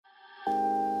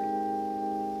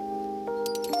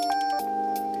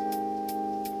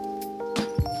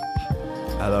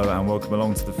Hello and welcome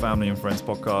along to the Family and Friends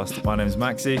podcast. My name is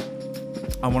Maxi.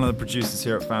 I'm one of the producers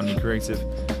here at Family Creative,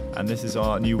 and this is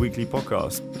our new weekly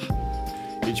podcast.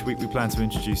 Each week we plan to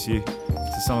introduce you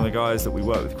to some of the guys that we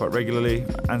work with quite regularly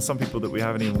and some people that we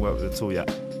haven't even worked with at all yet.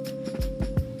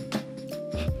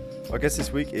 Our guest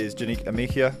this week is Yannick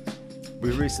Amichia.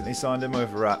 We recently signed him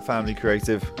over at Family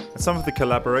Creative, and some of the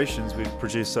collaborations we've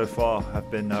produced so far have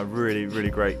been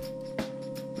really great.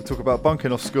 We talk about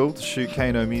bunking off school to shoot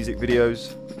Kano music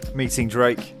videos, meeting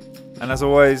Drake, and as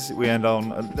always, we end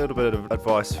on a little bit of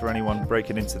advice for anyone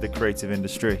breaking into the creative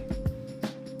industry.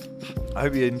 I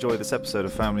hope you enjoy this episode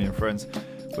of Family and Friends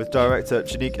with director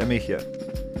Yannick Amichia.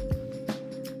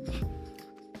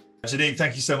 Yannick,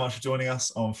 thank you so much for joining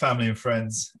us on Family and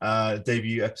Friends,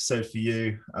 debut episode for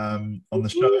you on the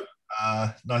show.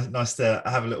 Nice to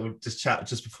have a little just chat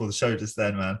just before the show just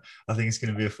then, man. I think it's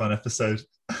going to be a fun episode.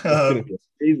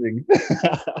 Amazing.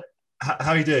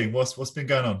 How are you doing? What's been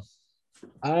going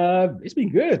on? It's been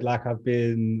good. Like I've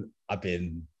been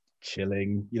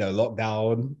chilling. You know,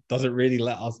 lockdown doesn't really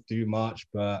let us do much,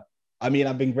 but I mean,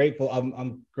 I've been grateful.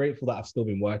 I'm grateful that I've still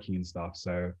been working and stuff.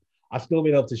 So I've still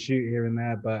been able to shoot here and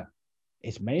there, but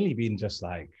it's mainly been just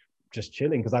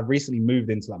chilling because I've recently moved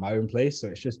into like my own place. So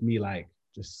it's just me like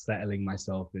just settling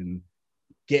myself and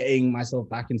getting myself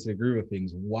back into the groove of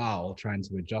things while trying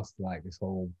to adjust to like this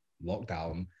whole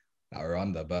lockdown that we're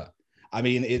under. But I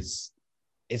mean, it's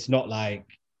not like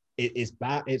it's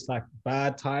bad. It's like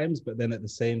bad times, but then at the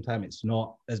same time, it's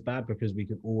not as bad because we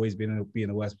could always be in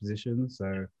a worse position.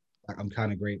 So like, I'm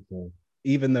kind of grateful,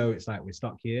 even though it's like we're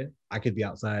stuck here. I could be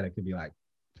outside. I could be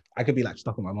like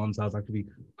stuck at my mom's house. I could be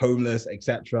homeless,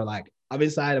 etc. Like I'm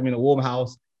inside. I'm in a warm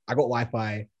house. I got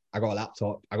Wi-Fi. I got a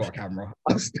laptop. I got a camera.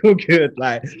 I'm still good.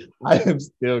 Like I am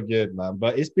still good, man.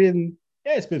 But it's been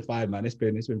fine, man. It's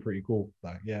been pretty cool.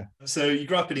 Like, yeah. So you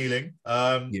grew up in Ealing.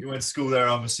 You went to school there,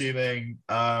 I'm assuming.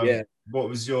 Yeah.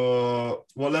 What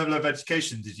level of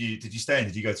education did you stay in?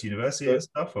 Did you go to university and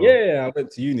stuff? Or? Yeah, I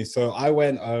went to uni. So I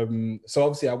went. So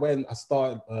obviously I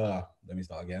started. Let me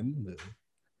start again.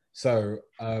 So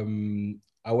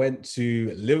I went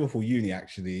to Liverpool Uni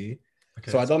actually. Okay.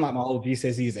 So I done like my whole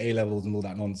GCSEs, A levels, and all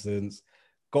that nonsense.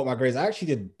 Got my grades. I actually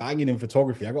did banging in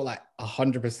photography. I got like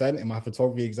 100% in my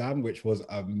photography exam, which was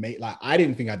amazing. Like I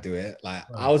didn't think I'd do it. Like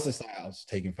right. I was just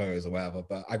taking photos or whatever,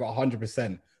 but I got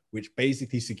 100%, which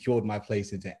basically secured my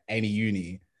place into any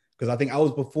uni. Because I think I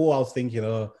was thinking,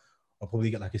 I'll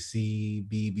probably get like a C,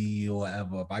 B, B, or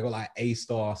whatever. But I got like A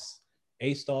star,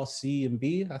 C, and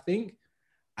B, I think.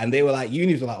 And they were like,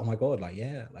 unis were like, oh my God, like,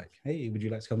 yeah, like, hey, would you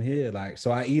like to come here? Like,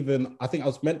 so I think I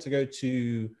was meant to go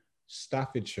to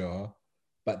Staffordshire,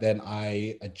 but then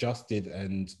I adjusted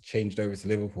and changed over to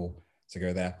Liverpool to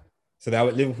go there. So then I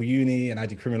went to Liverpool Uni and I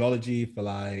did criminology for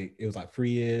it was like 3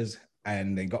 years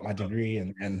and then got my degree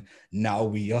and now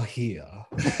we are here.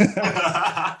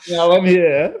 Now I'm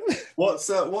here. What's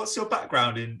your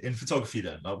background in photography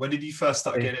then? Like, when did you first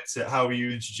start getting into it? How were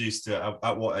you introduced to it?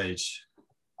 At what age?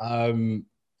 I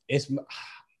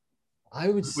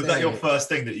would say. Was that your first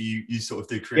thing that you sort of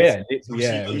did creative?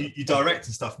 Yeah. You direct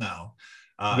and stuff now.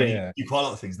 You do quite a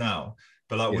lot of things now,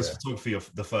 but like, was photography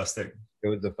the first thing? It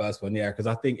was the first one, yeah, because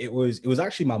I think it was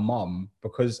actually my mom,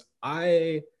 because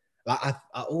I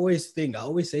always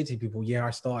say to people, yeah,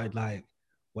 I started like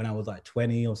when I was like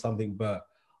 20 or something, but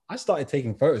I started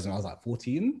taking photos when I was like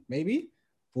 14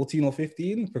 or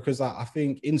 15, because I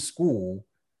think in school,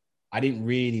 I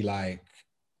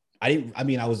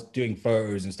was doing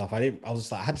photos and stuff. I just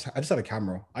had a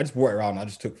camera. I just brought it around. I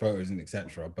just took photos and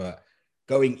etc. But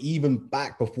going even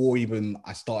back before even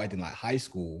I started in like high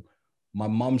school, my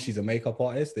mum, she's a makeup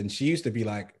artist, and she used to be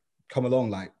like, come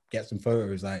along, like get some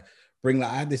photos, like bring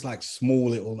like I had this like small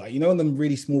little like them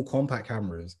really small compact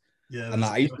cameras. Yeah. And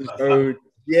like I used to go.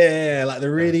 Yeah, like the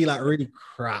really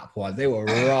crap ones. They were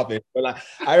rubbish. But like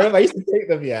I remember I used to take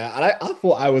them, yeah. And I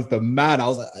thought I was the man. I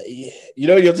was like,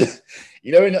 you're just,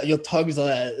 your tongue's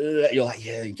like, you're like,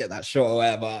 yeah, you get that shot or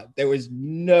whatever. There was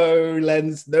no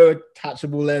lens, no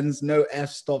attachable lens, no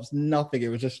f-stops, nothing. It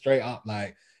was just straight up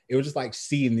like, it was just like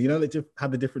scene. They just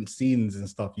had the different scenes and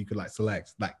stuff you could like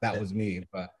select. Like that was me.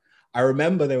 But I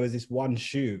remember there was this one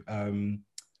shoot that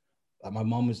my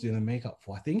mom was doing the makeup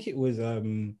for. I think it was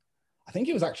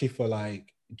actually for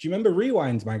like, do you remember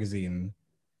Rewind magazine?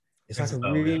 It's like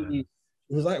it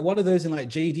was like one of those in like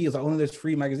JD. It was like one of those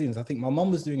free magazines. I think my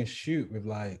mom was doing a shoot with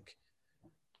like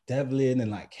Devlin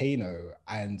and like Kano,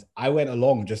 and I went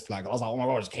along just like, I was like, oh my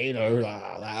God, it's Kano.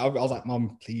 I was like,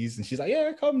 Mom, please. And she's like,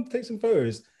 yeah, come take some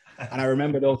photos. And I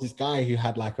remember there was this guy who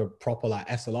had like a proper like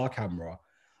SLR camera.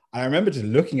 And I remember just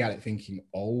looking at it thinking,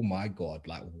 oh my God,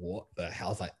 like what the hell? I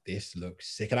was like, this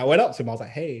looks sick. And I went up to him, I was like,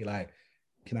 hey, like,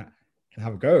 can I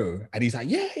have a go? And he's like,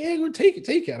 yeah, go take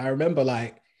it. And I remember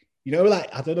like, like,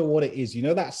 I don't know what it is.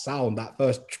 That sound, that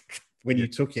first when you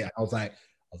took it, I was like,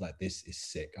 this is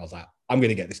sick. I was like, I'm going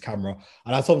to get this camera.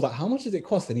 And I told him, like, how much does it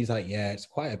cost? And he's like, yeah, it's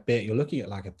quite a bit. You're looking at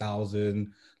like 1,000,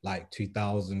 like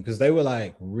 2,000, because they were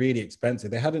like really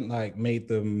expensive. They hadn't like made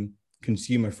them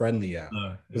consumer friendly yet.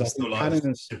 No, it was still like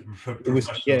Canon, it was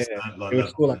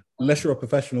still like, unless you're a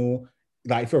professional,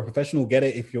 like if you're a professional, get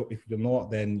it. If you're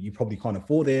not, then you probably can't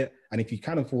afford it. And if you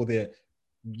can afford it,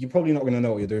 you're probably not going to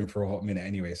know what you're doing for a hot minute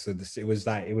anyway. So it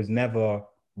was never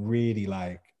really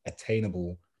like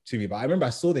attainable to me. But I remember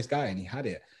I saw this guy and he had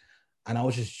it, and I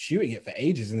was just shooting it for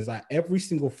ages. And it's like every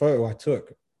single photo I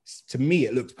took, to me,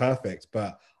 it looked perfect,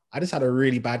 but I just had a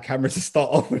really bad camera to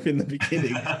start off with in the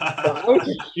beginning. So I was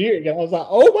just shooting and I was like,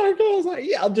 oh my God. I was like,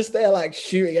 yeah, I'm just there like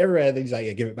shooting everywhere. And then he's like,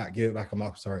 yeah, give it back. I'm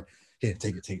like, sorry. Here,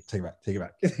 take it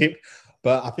back.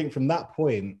 But I think from that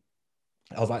point,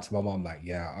 I was like to my mom, like,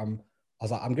 yeah, I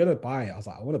was like, I'm going to buy it. I was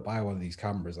like, I want to buy one of these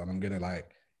cameras and I'm going to like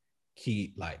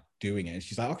keep like doing it. And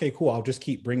she's like, okay, cool. I'll just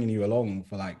keep bringing you along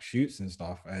for like shoots and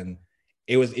stuff. And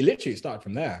it literally started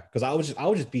from there. Cause I was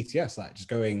just BTS, like just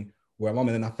going where mom,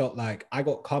 and then I felt like I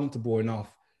got comfortable enough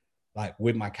like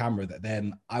with my camera that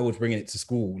then I was bringing it to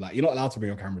school. Like you're not allowed to bring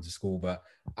your camera to school, but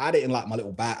I had it in like my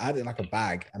little bag. I had it in like a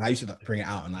bag and I used to like, bring it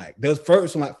out, and like there was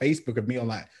photos from like Facebook of me on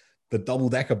like the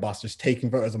double-decker bus just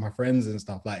taking photos of my friends and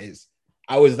stuff. Like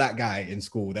I was that guy in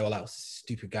school. They were like,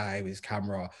 stupid guy with his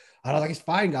camera. And I was like, it's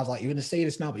fine, guys. Like, you're gonna say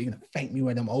this now, but you're gonna thank me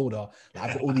when I'm older. Like,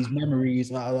 I've got all these memories.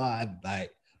 Blah, blah, blah.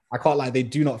 Like, I can't like they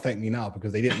do not thank me now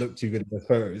because they didn't look too good in the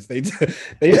photos.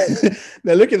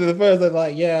 They're looking at the photos. They're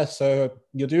like, yeah, so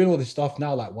you're doing all this stuff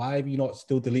now. Like, why have you not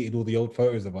still deleted all the old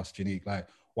photos of us, Janique? Like,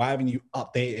 why haven't you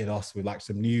updated us with like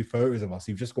some new photos of us?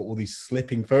 You've just got all these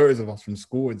slipping photos of us from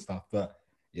school and stuff. But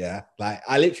yeah, like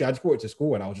I just brought it to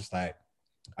school and I was just like,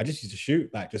 I just used to shoot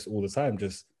like just all the time,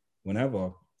 just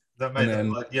whenever. That made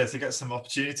them like, yeah, to get some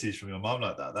opportunities from your mom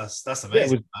like that. That's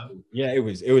amazing.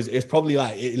 It's probably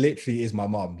like it literally is my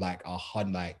mom, like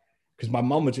like because my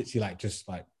mom would literally like just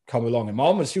like come along, and my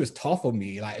mom she was tough on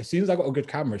me. Like as soon as I got a good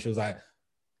camera, she was like,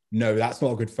 no, that's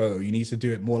not a good photo. You need to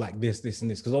do it more like this, and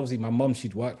this. Because obviously my mom,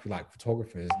 she'd worked with like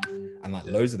photographers and like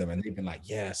loads of them, and they've been like,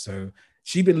 yeah. So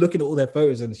she'd been looking at all their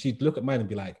photos and she'd look at mine and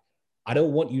be like, I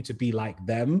don't want you to be like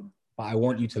them, but I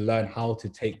want you to learn how to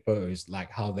take photos like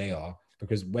how they are.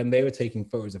 Because when they were taking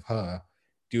photos of her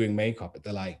doing makeup,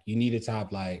 they're like, you needed to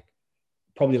have like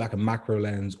probably like a macro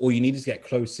lens, or you needed to get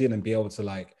close in and be able to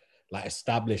like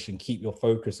establish and keep your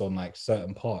focus on like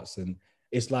certain parts. And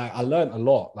it's like I learned a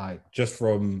lot, like just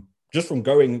from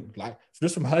going, like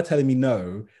just from her telling me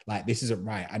no, like this isn't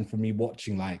right, and from me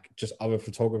watching like just other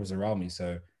photographers around me.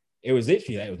 So it was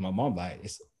literally like, it was my mom. Like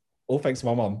it's all thanks to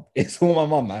my mom. It's all my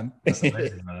mom, man. That's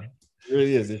amazing, man. It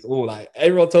really is. It's all like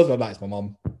everyone tells me, like, it's my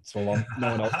mom. It's my mom.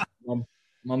 No one else.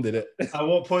 Mom did it. At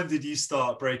what point did you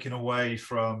start breaking away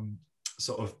from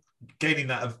sort of gaining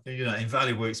that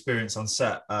invaluable experience on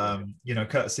set?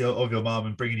 Courtesy of your mom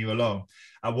and bringing you along.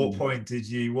 At what point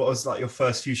what was like your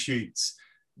first few shoots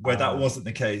where that wasn't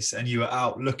the case, and you were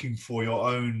out looking for your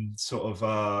own sort of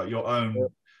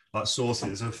like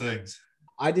sources of things?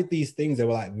 I did these things that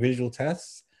were like visual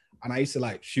tests, and I used to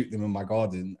like shoot them in my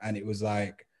garden, and it was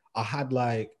like. I had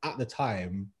like, at the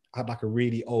time, I had like a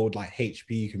really old like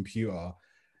HP computer.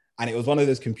 And it was one of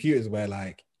those computers where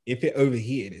like, if it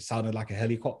overheated, it sounded like a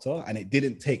helicopter, and it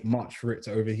didn't take much for it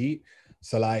to overheat.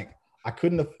 So like, I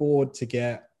couldn't afford to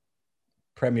get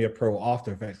Premiere Pro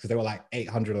After Effects because they were like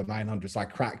 800 or 900. So I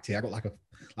cracked it. I got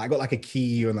like a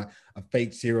key and a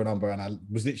fake serial number, and I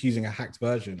was literally using a hacked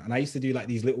version. And I used to do like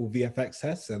these little VFX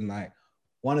tests. And like,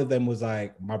 one of them was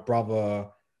like my brother,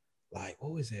 like,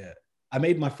 what was it? I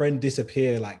made my friend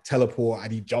disappear, like teleport,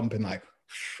 and he'd jump in like,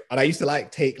 and I used to like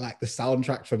take like the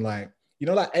soundtrack from like,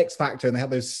 like X Factor, and they have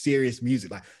those serious music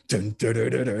like dun dun dun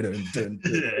dun dun dun. dun.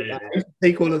 I used to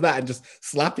take all of that and just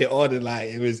slap it on, and like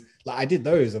it was like I did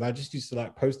those, and I just used to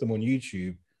like post them on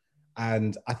YouTube.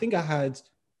 And I think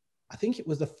it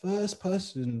was the first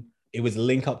person. It was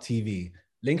Link Up TV.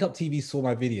 Link Up TV saw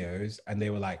my videos, and they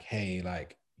were like, hey,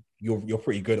 like. You're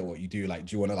pretty good at what you do. Like,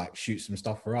 do you want to like shoot some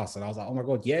stuff for us? And I was like, oh my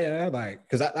God, yeah. Like,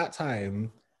 because at that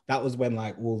time, that was when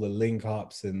like all the link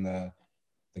ups and the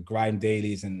grind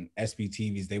dailies and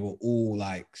SBTVs, they were all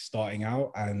like starting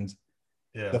out. And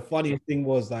the funniest thing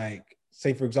was like,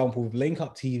 say for example, with Link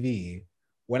Up TV,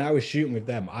 when I was shooting with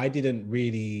them, I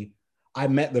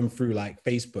met them through like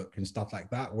Facebook and stuff like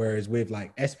that. Whereas with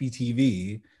like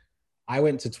SBTV, I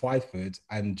went to Twyford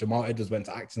and Jamal Edwards went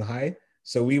to Acton High.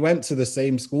 So we went to the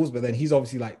same schools, but then he's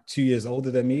obviously like 2 years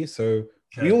older than me. So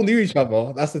we Okay. all knew each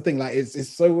other. That's the thing. Like it's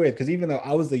so weird because even though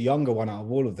I was the younger one out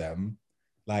of all of them,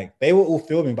 like they were all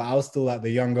filming, but I was still like the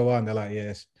younger one. They're like,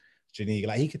 yes, Janique,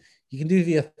 like he can do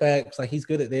VFX, like he's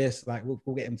good at this. Like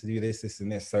we'll get him to do this, this,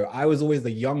 and this. So I was always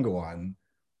the younger one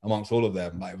amongst all of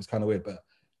them. Like it was kind of weird. But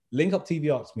Link Up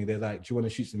TV asked me, they're like, do you want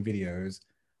to shoot some videos?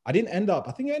 I didn't end up,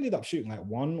 I think I ended up shooting like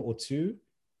one or two.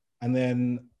 And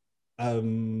then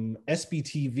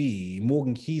SBTV,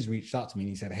 Morgan Keys reached out to me and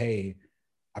he said, hey,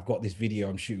 I've got this video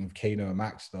I'm shooting with Kano and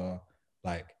Maxstar.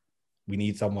 Like, we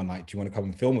need someone, like, do you want to come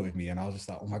and film it with me? And I was just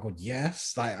like, oh my God,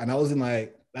 yes. Like, and I was in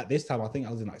like, at this time, I think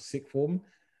I was in like sixth form.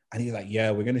 And he's like,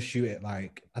 yeah, we're going to shoot it.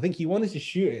 Like, I think he wanted to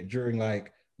shoot it during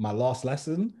like my last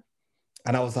lesson.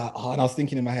 And I was like, oh, and I was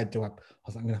thinking in my head, I was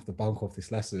like, I'm gonna have to bunk off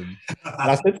this lesson.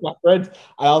 And I said to my friend, and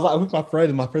I was like, with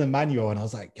my friend Emmanuel, and I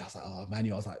was like, oh,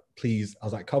 Emmanuel, I was like, please, I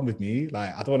was like, come with me.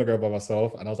 Like, I don't want to go by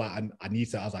myself. And I was like, I need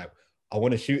to, I was like, I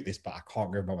want to shoot this, but I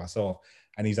can't go by myself.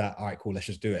 And he's like, all right, cool, let's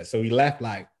just do it. So we left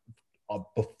like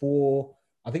before,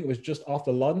 I think it was just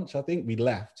after lunch, I think we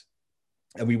left.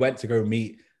 And we went to go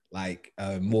meet like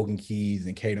Morgan Keys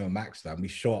and Kano and Maxstar. And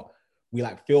we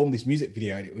like filmed this music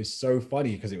video, and it was so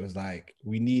funny because it was like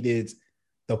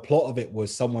the plot of it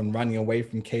was someone running away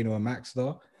from Kano and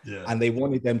Maxstar, and they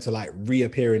wanted them to like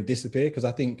reappear and disappear because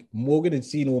I think Morgan had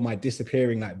seen all my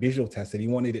disappearing like visual tests, and he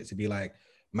wanted it to be like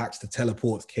Maxstar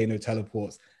teleports, Kano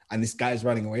teleports, and this guy's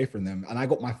running away from them. And I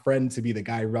got my friend to be the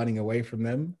guy running away from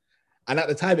them, and at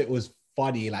the time it was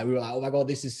funny. Like we were like, oh my God,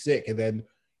 this is sick. And then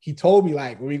he told me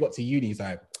like when we got to uni, he's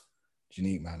like,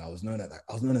 Janique, man, I was known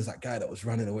as that guy that was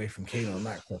running away from Kano and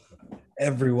Max.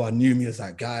 Everyone knew me as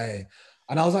that guy.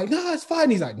 And I was like, no, it's fine.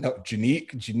 He's like, no,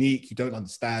 Janique, you don't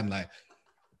understand. Like,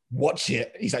 watch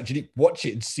it. He's like, Janique, watch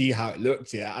it and see how it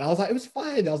looked. Yeah. And I was like, it was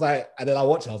fine. I was like, and then I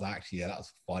watched it. I was like, actually, yeah, that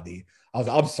was funny. I was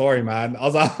like, I'm sorry, man. I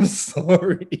was like, I'm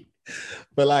sorry.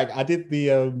 But like, I did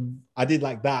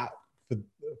like that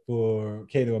for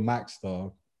Kano and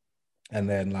Maxstar. And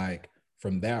then like,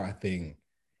 from there, I think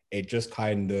it just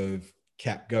kind of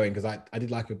kept going because I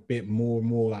did like a bit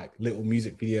more like little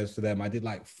music videos for them. I did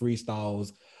like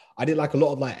freestyles. I did like a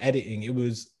lot of like editing. It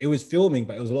was filming,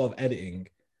 but it was a lot of editing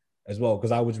as well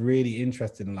because I was really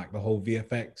interested in like the whole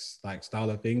VFX like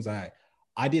style of things. I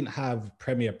didn't have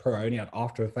Premiere Pro. I only had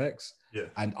After Effects. Yeah.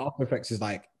 And After Effects is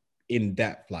like in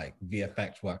depth like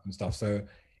VFX work and stuff. So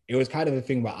it was kind of a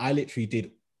thing where I literally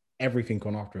did everything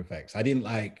on After Effects. I didn't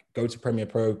like go to Premiere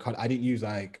Pro. I didn't use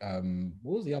like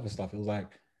what was the other stuff? It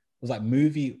was like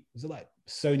movie. Was it like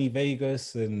Sony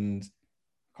Vegas and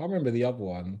I can't remember the other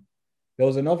one. There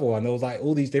was another one. There was like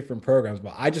all these different programs,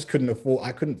 but I just couldn't afford.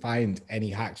 I couldn't find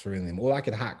any hacks for them. All I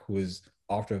could hack was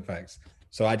After Effects.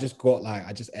 So I just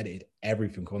edited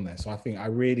everything on there. So I think I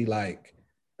really like,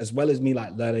 as well as me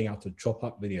like learning how to chop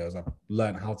up videos, I've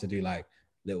learned how to do like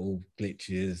little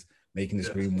glitches, making the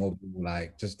screen wobble,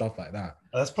 like just stuff like that.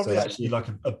 That's probably actually like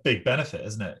a big benefit,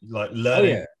 isn't it? Like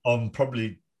learning on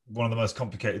probably one of the most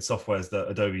complicated softwares that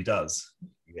Adobe does.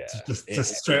 Yeah,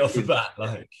 just straight off the bat,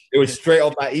 like it was straight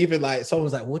off. Like even like someone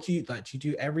was like, "What do you like? Do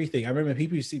you do everything?" I remember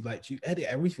people used to see like, "Do you edit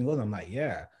everything on?" I'm like,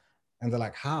 "Yeah," and they're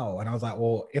like, "How?" And I was like,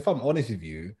 "Well, if I'm honest with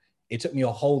you, it took me a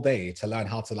whole day to learn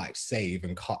how to like save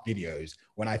and cut videos.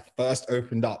 When I first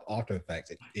opened up After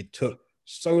Effects, it took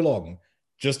so long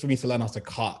just for me to learn how to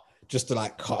cut." Just to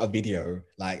like cut a video,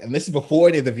 like, and this is before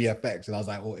I did the VFX, and I was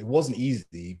like, well, it wasn't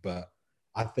easy, but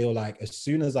I feel like as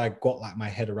soon as I got like my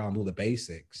head around all the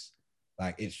basics,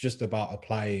 like it's just about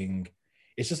applying.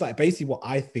 It's just like basically what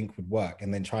I think would work,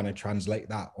 and then trying to translate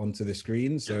that onto the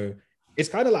screen. So it's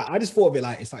kind of like I just thought of it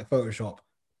like it's like Photoshop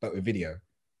but with video,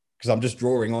 because I'm just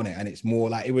drawing on it, and it's more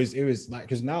like it was like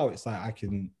because now it's like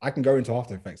I can go into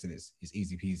After Effects and it's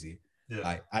easy peasy,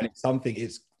 like, and it's something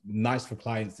it's nice for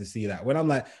clients to see that when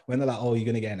they're like, oh, you're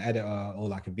gonna get an editor or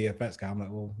like a VFX guy, I'm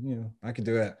like, well, you know, I can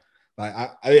do it. Like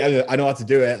I know how to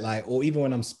do it. Like, or even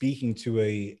when I'm speaking to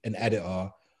an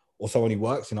editor or someone who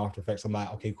works in After Effects, I'm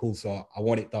like, okay, cool. So I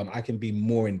want it done. I can be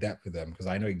more in depth with them because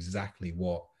I know exactly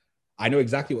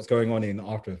what's going on in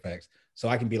After Effects. So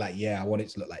I can be like, yeah, I want it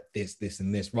to look like this, this,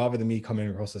 and this, rather than me coming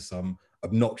across as some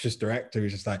obnoxious director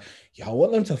who's just like, yeah, I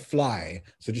want them to fly.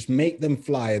 So just make them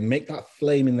fly and make that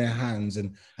flame in their hands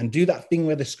and do that thing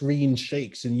where the screen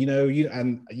shakes and you know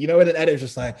when an editor's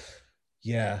just like,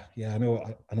 yeah, I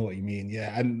know what you mean.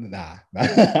 Yeah, and nah.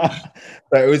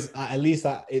 But it was at least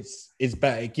that it's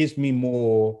better. It gives me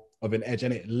more of an edge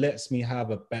and it lets me have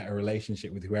a better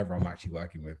relationship with whoever I'm actually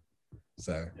working with.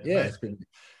 So yeah, it's cool.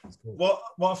 What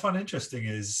I find interesting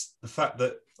is the fact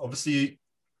that obviously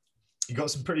you got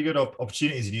some pretty good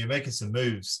opportunities, and you're making some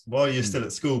moves while you're still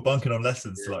at school, bunking on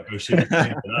lessons to like go shoot.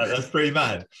 That's pretty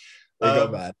mad. It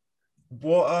got bad.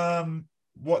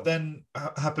 What then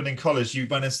happened in college? You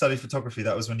went and studied photography.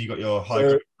 That was when you got your high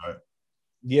So, right?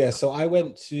 yeah, so I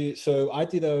did so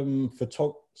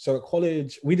at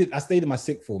college I stayed in my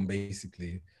sixth form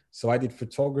basically. So I did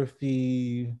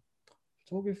photography,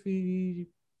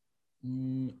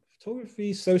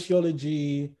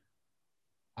 sociology,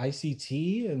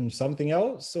 ICT, and something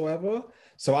else, whatever.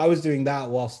 So I was doing that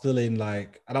while still in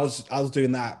like, and I was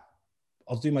doing that.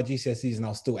 I was doing my GCSEs and I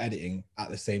was still editing at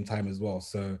the same time as well.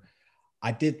 So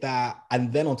I did that,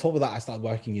 and then on top of that, I started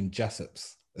working in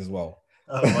Jessop's as well.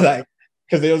 Oh, wow. Like,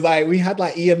 because it was like we had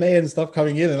like EMA and stuff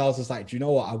coming in, and I was just like, do you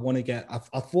know what? I want to get. I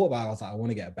thought about it. I was like, I want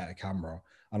to get a better camera,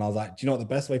 and I was like, do you know what?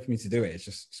 The best way for me to do it is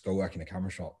just go work in a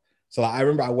camera shop. So like, I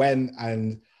remember I went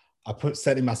and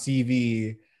sent in my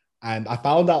CV, and I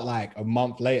found out like a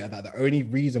month later that the only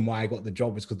reason why I got the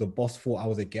job was because the boss thought I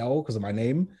was a girl because of my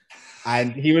name.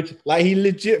 And he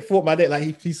legit thought my name,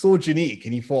 like he saw Janique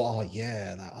and he thought, oh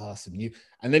yeah, like some new.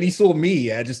 And then he saw me,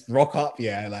 yeah, just rock up,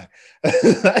 yeah,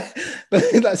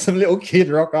 like some little kid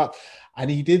rock up. And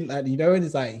he didn't, and and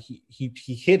it's like he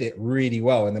hid it really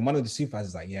well. And then one of the supervisors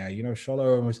was like, yeah,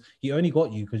 Sholo he only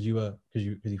got you because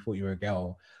he thought you were a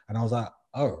girl. And I was like,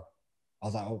 oh,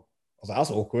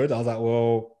 that's awkward. I was like,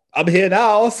 well, I'm here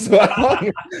now, so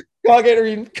I can't get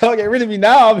rid of me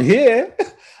now. I'm here.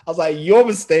 I was like, your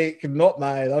mistake, not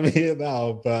mine. I'm here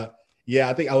now. But yeah,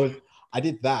 I think I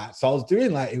did that. So I was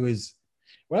doing like,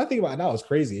 when I think about it now, it's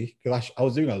crazy because I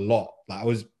was doing a lot. Like I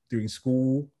was doing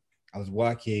school, I was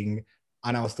working,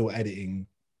 and I was still editing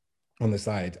on the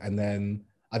side. And then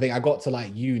I think I got to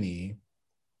like uni,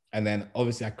 and then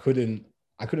obviously I couldn't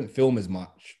film as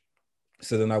much.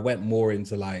 So then I went more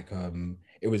into like,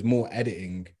 it was more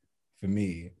editing for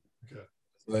me. Okay.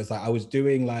 So it's like I was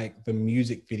doing like the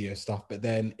music video stuff, but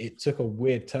then it took a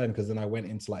weird turn because then I went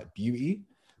into like beauty.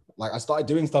 Like I started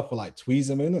doing stuff for like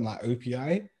Tweezerman and like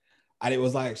OPI. And it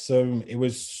was like it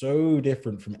was so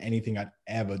different from anything I'd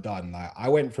ever done. Like I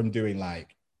went from doing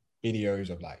like videos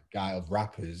of like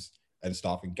rappers and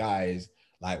stuff, and guys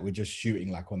like we're just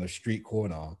shooting like on the street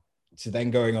corner, to then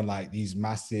going on like these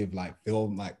massive like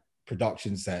film like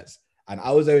production sets. And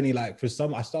I was only like, I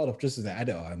started off just as an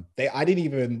editor, and I didn't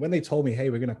even, when they told me, hey,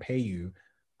 we're gonna pay you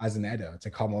as an editor to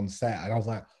come on set, and I was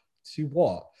like, to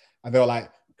what? And they were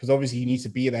like, because obviously you need to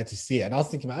be there to see it. And I was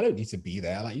thinking, I don't need to be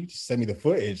there. Like, you just send me the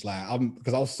footage. Like,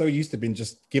 because I was so used to being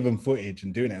just given footage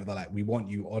and doing it. They're like, we want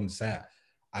you on set.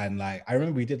 And like, I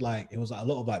remember we did like, it was like a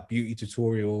lot of like beauty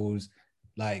tutorials.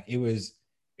 Like it was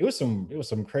some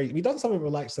crazy. We done something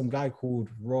with like some guy called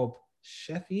Rob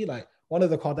Sheffy, like one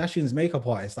of the Kardashians makeup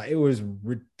artists. Like it was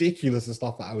ridiculous, the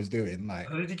stuff that I was doing. Like,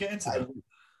 how did you get into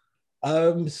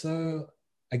that? So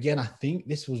again, I think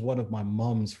this was one of my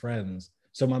mom's friends.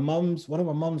 So one of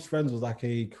my mom's friends was like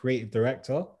a creative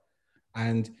director,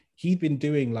 and he'd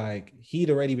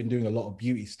already been doing a lot of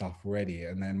beauty stuff already.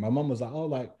 And then my mom was like, oh,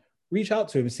 like reach out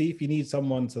to him, see if you need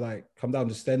someone to like come down,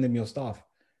 just send him your stuff.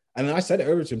 And then I sent it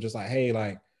over to him, just like, hey,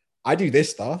 like I do this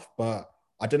stuff, but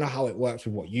I don't know how it works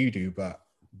with what you do, but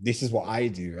this is what I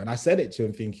do. And I sent it to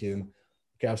him thinking,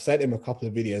 okay, I've sent him a couple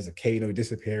of videos of Kano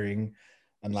disappearing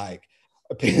and like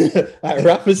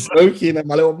rappers smoking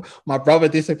and my brother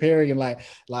disappearing, and like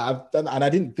I've done. And I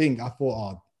didn't think, I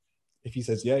thought, oh, if he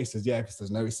says yeah, he says yeah, if he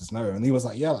says no, he says no. And he was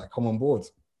like, yeah, like come on board.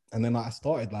 And then like, I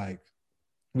started like,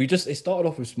 it started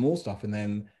off with small stuff, and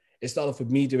then it started off with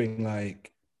me doing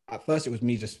like, at first it was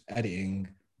me just editing,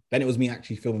 then it was me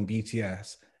actually filming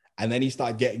BTS, and then he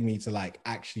started getting me to like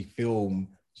actually film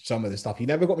some of the stuff. He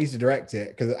never got me to direct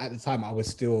it because at the time I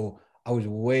feel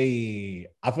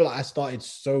like I started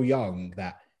so young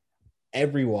that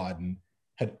everyone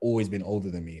had always been older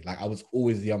than me. Like I was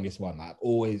always the youngest one. Like, I've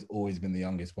always been the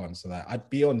youngest one. So that I'd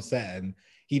be on set and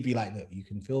he'd be like, look, you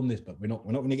can film this, but we're not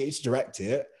going to get you to direct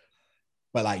it.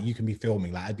 But like, you can be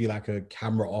filming. Like I'd be like a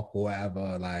camera op or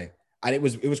whatever. Like, and it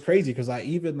was crazy because like,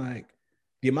 even like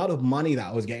the amount of money that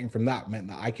I was getting from that meant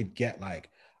that I could get like,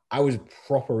 I was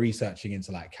proper researching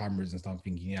into like cameras and stuff,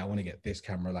 thinking, yeah, I want to get this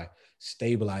camera, like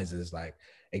stabilizers, like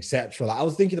etc. Like I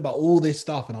was thinking about all this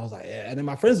stuff, and I was like, yeah. And then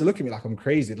my friends are looking at me like I'm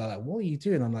crazy. They're like, what are you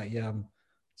doing? I'm like, yeah,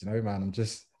 man,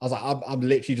 I'm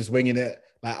literally just winging it.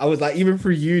 Like I was like, even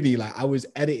through uni, like I was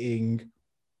editing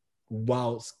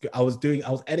whilst I was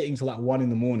editing till like 1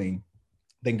 a.m,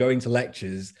 then going to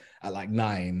lectures at like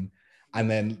 9, and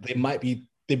then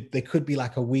there could be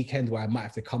like a weekend where I might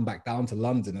have to come back down to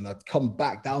London, and I'd come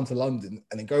back down to London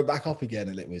and then go back up again.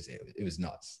 And it was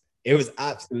nuts. It was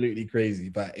absolutely crazy,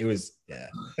 but it was, yeah.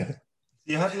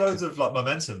 You had loads of like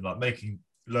momentum, like making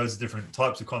loads of different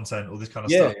types of content, all this kind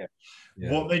of Yeah, stuff. yeah,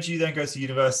 yeah. What made you then go to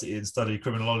university and study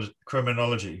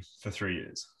criminology for 3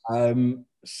 years?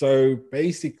 So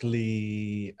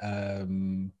basically, I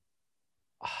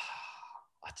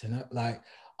don't know, like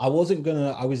I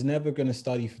was never gonna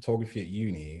study photography at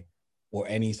uni or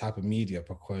any type of media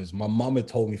because my mum had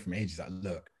told me from ages that,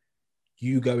 look,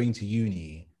 you going to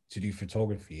uni to do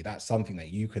photography, that's something that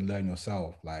you can learn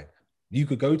yourself. Like you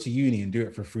could go to uni and do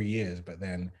it for 3 years, but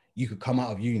then you could come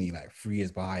out of uni like 3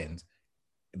 years behind,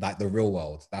 like the real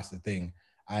world. That's the thing.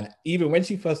 And even when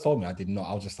she first told me, I did not.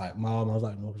 I was just like, Mom, I was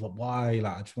like, why?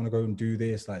 Like, I just want to go and do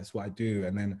this. Like, it's what I do.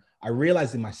 And then I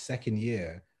realized in my second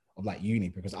year of like uni,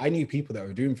 because I knew people that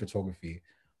were doing photography,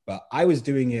 but I was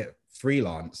doing it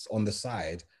freelance on the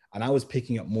side, and I was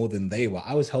picking up more than they were.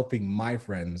 I was helping my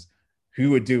friends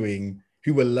who were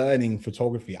learning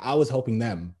photography. I was helping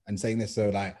them and saying this. So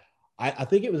like, I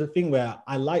think it was a thing where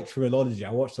I liked criminology.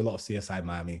 I watched a lot of CSI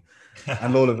Miami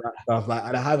and all of that stuff. Like,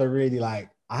 and I have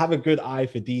a good eye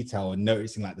for detail and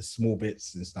noticing like the small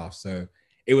bits and stuff. So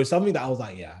it was something that I was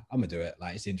like, yeah, I'm gonna do it.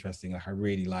 Like, it's interesting. Like, I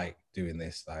really like doing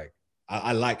this. Like,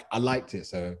 I liked it.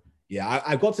 So yeah,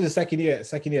 I got to the second year,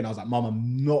 and I was like, Mom,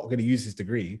 I'm not gonna use this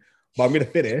degree, but I'm gonna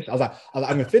finish. I'm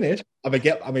gonna finish. I'm gonna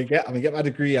get my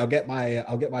degree. I'll get my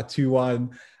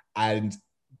 2-1, and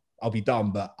I'll be done,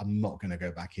 but I'm not going to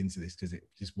go back into this because it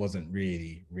just wasn't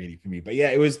really, really for me. But yeah,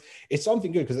 it's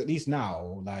something good because at least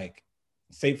now, like,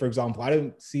 say, for example, I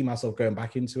don't see myself going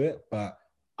back into it, but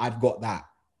I've got that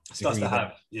Starts degree to there.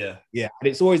 have, yeah. Yeah. And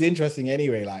it's always interesting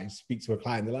anyway, like, speak to a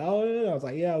client, they're like, oh, yeah. I was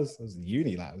like, yeah, I was in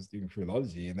uni, like, I was doing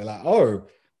criminology. And they're like, oh,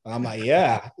 and I'm like,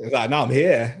 yeah. It's like, now I'm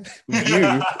here with you.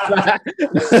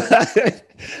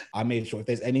 I made sure if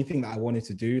there's anything that I wanted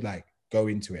to do, like, go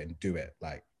into it and do it.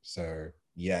 Like, so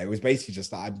yeah, it was basically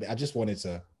just that I just wanted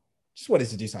to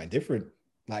do something different.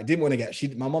 Like, I didn't want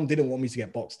to my mom didn't want me to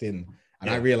get boxed in, and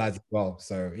I realized as well.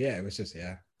 So yeah, it was just,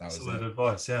 yeah, that was solid it.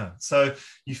 advice. Yeah. So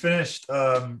you finished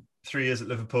 3 years at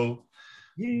Liverpool.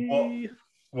 Yeah.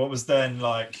 What was then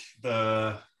like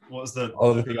what was the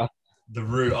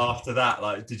route after that?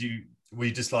 Like, were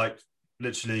you just like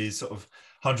literally sort of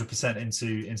 100%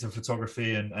 into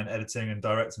photography and editing and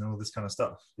directing and all this kind of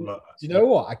stuff? Like, Do you know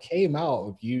what? I came out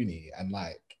of uni and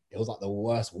like it was like the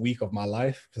worst week of my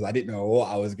life because I didn't know what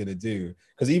I was gonna do.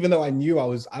 Because even though I knew I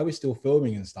was still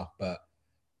filming and stuff, but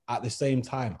at the same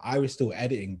time, I was still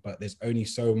editing, but there's only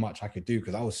so much I could do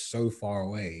because I was so far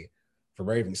away from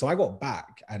everything. So I got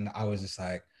back and I was just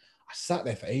like, I sat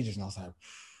there for ages and I was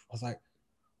like,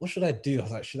 what should I do? I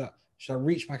was like, should I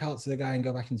reach back out to the guy and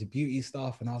go back into beauty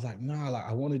stuff? And I was like, no, like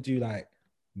I want to do like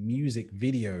music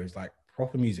videos, like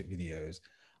proper music videos.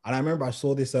 And I remember I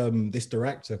saw this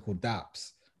director called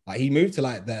Daps. Like he moved to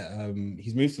like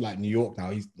he's moved to like New York now,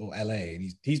 he's or LA,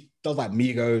 and he does like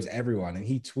Migos, everyone. And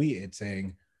he tweeted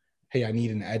saying, hey, I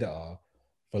need an editor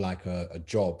for like a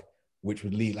job, which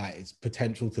would lead like its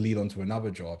potential to lead onto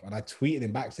another job. And I tweeted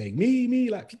him back saying, me,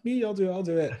 I'll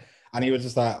do it. And he was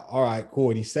just like, all right, cool.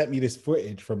 And he sent me this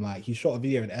footage from like, he shot a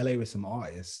video in LA with some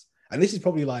artists. And this is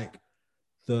probably like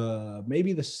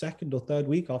maybe the second or third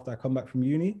week after I come back from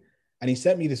uni. And he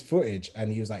sent me this footage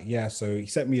and he was like, yeah. So he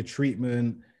sent me a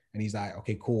treatment and he's like,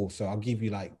 okay, cool. So I'll give you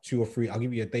like 2 or 3, I'll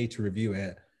give you a day to review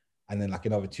it and then like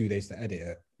another 2 days to edit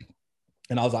it.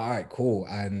 And I was like, all right, cool.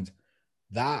 And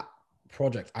that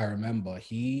project, I remember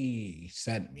he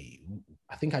sent me,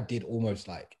 I think I did almost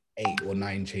like 8 or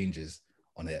 9 changes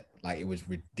on it. Like it was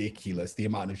ridiculous the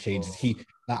amount of changes. He'd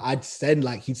send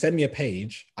me a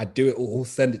page, I'd do it all,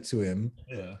 send it to him,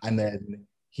 and then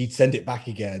he'd send it back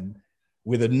again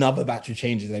with another batch of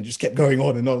changes, and just kept going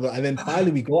on and on. And then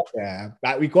finally we got there.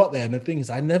 And the thing is,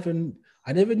 I never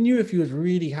knew if he was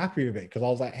really happy with it because I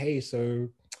was like, hey, so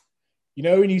you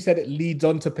know when you said it leads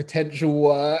on to potential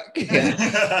work.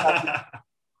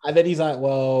 And then he's like,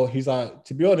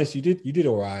 to be honest, you did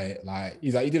all right. Like,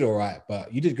 he's like, you did all right,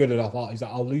 but you did good enough. He's like,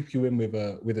 I'll loop you in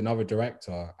with another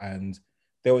director. And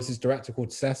there was this director called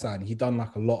Cessa, and he done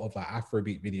like a lot of like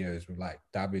Afrobeat videos with like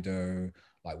Davido,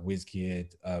 like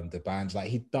Wizkid, the bands. Like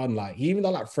he even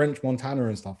done like French Montana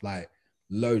and stuff, like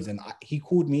loads. And he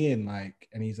called me in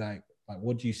and he's like,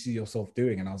 what do you see yourself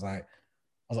doing? And I was like,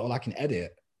 well, I can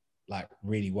edit like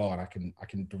really well, and I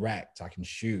can direct, I can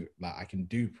shoot, like I can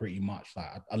do pretty much. Like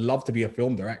I'd love to be a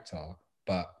film director,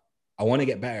 but I want to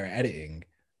get better at editing.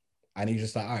 And he's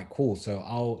just like, all right, cool. So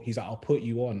I'll put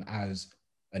you on as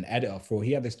an editor for.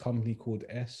 He had this company called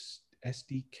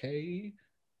SDK,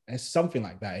 something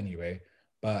like that anyway.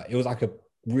 But it was like a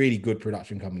really good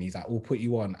production company. He's like, we'll put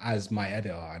you on as my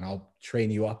editor, and I'll train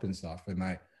you up and stuff. And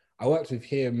like I worked with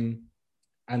him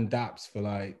and Daps for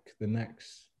like the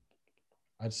next,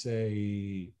 I'd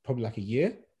say probably like a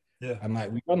year. Yeah. And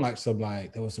like we done like some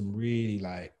like there was some really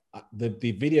like the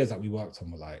videos that we worked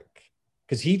on were like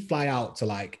because he'd fly out to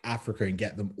like Africa and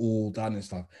get them all done and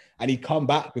stuff. And he'd come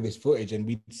back with his footage and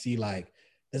we'd see like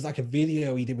there's like a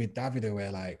video he did with Davido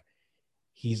where like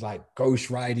he's like ghost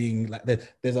riding, like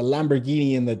there's a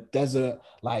Lamborghini in the desert,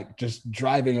 like just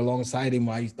driving alongside him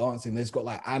while he's dancing. There's got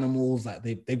like animals, like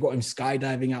they've got him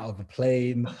skydiving out of a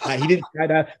plane. Like he didn't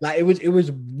skydive, like it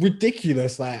was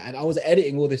ridiculous. Like, and I was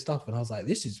editing all this stuff and I was like,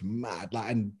 this is mad.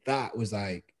 Like, and that was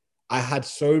like, I had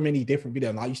so many different videos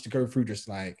and I used to go through just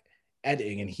like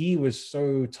editing, and he was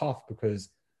so tough because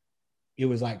it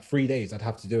was like 3 days I'd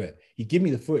have to do it. He'd give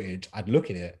me the footage, I'd look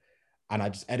at it, and I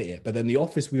just edit it. But then the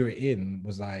office we were in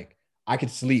was like, I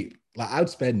could sleep. Like I would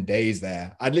spend days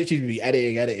there. I'd literally be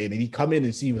editing. And he'd come in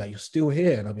and see me like, you're still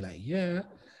here. And I'd be like, yeah.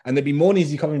 And there'd be mornings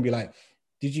he'd come in and be like,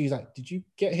 did you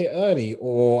get here early?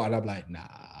 Or, and I'd be like, nah,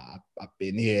 I've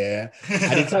been here.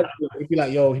 And he'd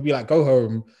be like, go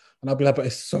home. And I'd be like, but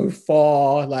it's so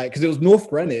far. Like, cause it was North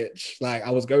Greenwich. Like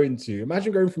I was going to,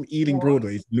 imagine going from Ealing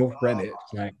Broadway to North Greenwich.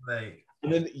 Like, mate.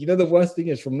 And then, you know, the worst thing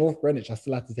is from North Greenwich, I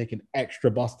still had to take an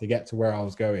extra bus to get to where I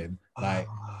was going. Like,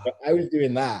 I was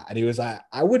doing that. And he was like,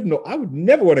 I would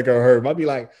never want to go home. I'd be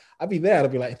there. And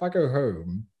I'd be like, if I go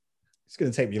home, it's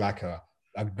going to take me like a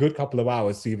good couple of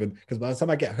hours to even, because by the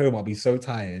time I get home, I'll be so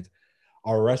tired.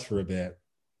 I'll rest for a bit.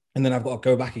 And then I've got to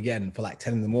go back again for like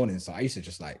 10 in the morning. So I used to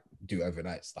just like do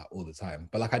overnights like all the time.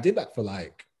 But like I did that for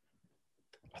like,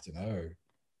 I don't know.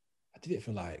 I did it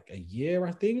for like a year,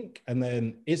 I think. And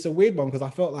then it's a weird one because I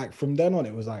felt like from then on,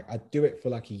 it was like I'd do it for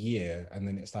like a year. And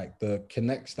then it's like the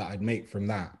connects that I'd make from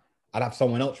that. I'd have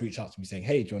someone else reach out to me saying,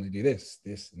 hey, do you want to do this,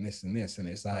 this, and this, and this? And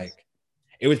it's like,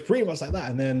 it was pretty much like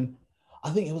that. And then I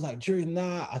think it was like during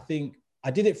that, I think I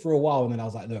did it for a while. And then I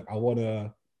was like, look,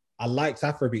 I liked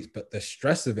Afrobeats, but the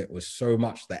stress of it was so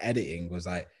much. The editing was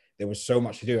like, there was so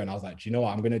much to do. And I was like, do you know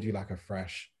what? I'm going to do like I'm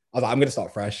going to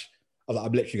start fresh. I was like,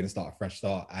 I'm literally going to start a fresh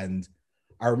start. And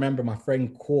I remember my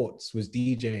friend Quartz was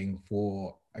DJing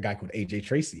for a guy called AJ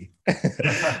Tracy.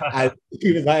 And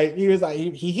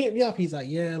he hit me up. He's like,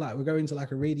 yeah, like we're going to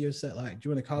like a radio set. Like, do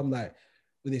you want to come like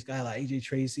with this guy like AJ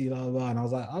Tracy, blah, blah, blah. And I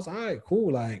was like, all right,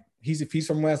 cool. Like if he's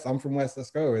from West, I'm from West,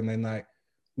 let's go. And then like,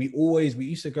 we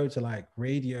used to go to like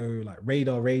radio, like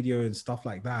Radar Radio and stuff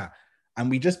like that. And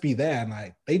we just be there and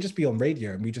like, they just be on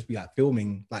radio and we just be like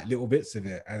filming like little bits of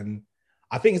it. And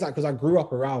I think it's like, because I grew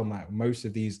up around like most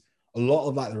of these, a lot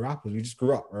of like the rappers, we just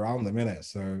grew up around them, innit?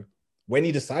 So when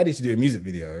he decided to do a music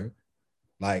video,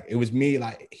 like it was me,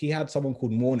 like he had someone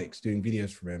called Mornix doing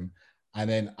videos for him. And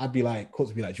then I'd be like, Courts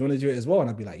would be like, do you want to do it as well? And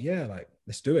I'd be like, yeah, like,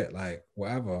 let's do it, like,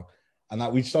 whatever. And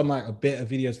like, we've done like a bit of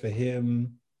videos for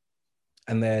him.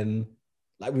 And then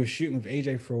like we were shooting with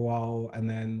AJ for a while. And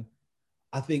then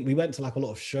I think we went to like a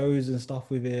lot of shows and stuff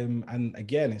with him. And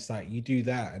again, it's like, you do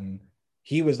that. And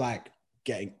he was like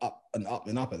getting up and up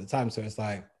and up at the time. So it's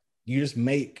like, you just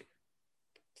make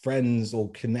friends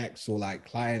or connects or like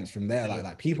clients from there.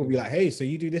 Like people be like, hey, so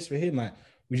you do this for him. Like,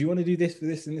 would you want to do this for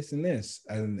this and this and this?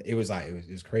 And it was like, it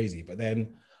was crazy. But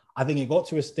then I think it got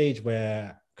to a stage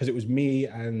where, because it was me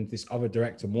and this other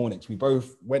director, Mornix, we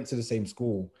both went to the same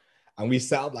school and we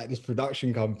set up like this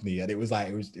production company. And it was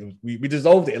like, we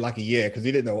dissolved it in like a year because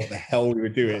we didn't know what the hell we were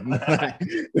doing.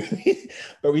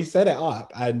 But we set it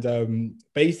up and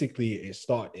basically it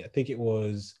started, I think it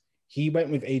was, he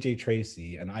went with AJ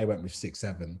Tracy and I went with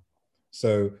 6-7.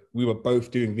 So we were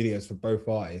both doing videos for both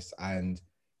artists and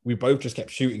we both just kept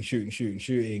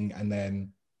shooting. And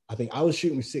then I think I was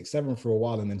shooting with 6-7 for a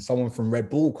while. And then someone from Red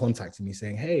Bull contacted me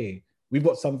saying, hey, we've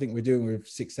got something we're doing with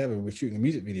 6-7. We're shooting a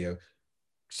music video.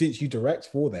 Since you direct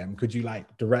for them, could you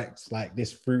like direct like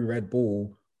this through Red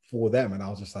Bull for them? And I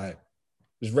was just like,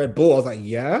 was Red Bull? I was like,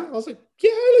 yeah. I was like,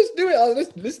 yeah, let's do it.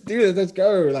 Let's do this. Let's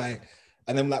go. Like,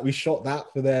 and then like we shot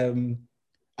that for them.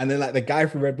 And then like the guy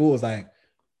from Red Bull was like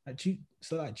do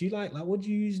you like what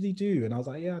do you usually do? And I was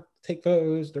like, yeah, take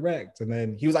photos, direct. And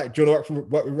then he was like, do you want to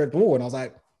work with Red Bull? And I was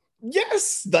like,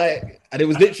 yes. Like, and it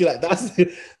was literally like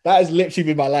that has literally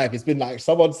been my life. It's been like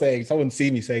someone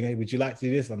see me saying, hey, would you like to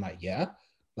do this? I'm like, yeah.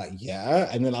 Like, yeah.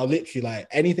 And then I'll literally like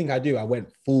anything I do, I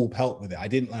went full pelt with it. I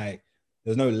didn't like,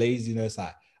 there's no laziness.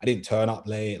 Like I didn't turn up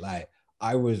late. Like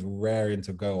I was raring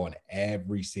to go on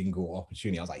every single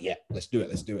opportunity. I was like, yeah, let's do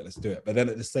it. But then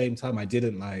at the same time, I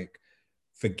didn't like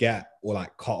forget or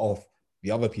like cut off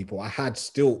the other people. I had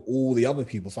still all the other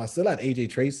people. So I still had AJ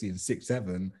Tracy and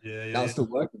 6-7 that I was still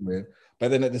working with.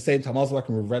 But then at the same time, I was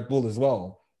working with Red Bull as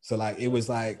well. So like, it was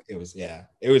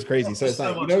crazy. So it's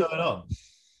like, you know, going on.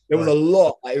 There was a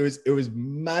lot. Like, it was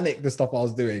manic, the stuff I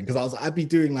was doing. Because I'd be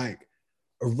doing like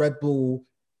a Red Bull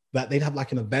that they'd have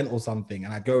like an event or something,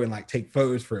 and I'd go and like take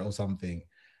photos for it or something,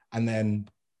 and then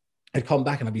I'd come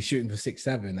back and I'd be shooting for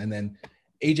 6-7, and then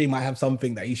AJ might have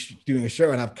something that he's doing a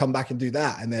show, and I'd come back and do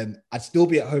that, and then I'd still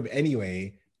be at home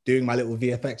anyway doing my little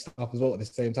VFX stuff as well at the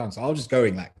same time. So I was just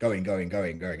going, and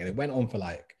it went on for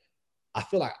like, I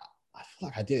feel like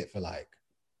I did it for like,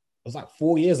 it was like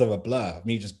 4 years of a blur of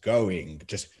me just going,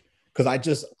 just because I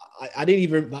didn't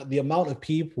even like the amount of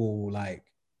people, like,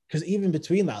 because even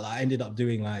between that, like, I ended up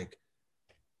doing like,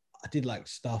 I did like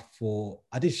stuff for,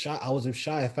 I was with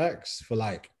Shy FX for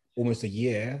like almost a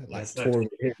year, like touring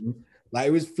with him. Like,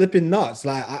 it was flipping nuts.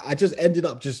 Like, I just ended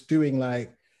up just doing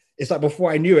like, it's like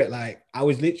before I knew it, like I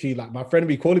was literally like, my friend would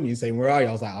be calling me and saying, "Where are you?"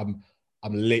 I was like, I'm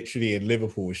literally in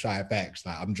Liverpool with Shy FX.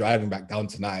 Like, I'm driving back down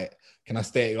tonight. Can I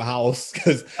stay at your house?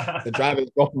 Because the driver's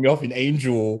dropping me off in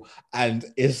Angel, and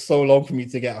it's so long for me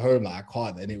to get home. Like, I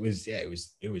can't. And it was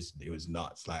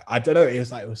nuts. Like, I don't know.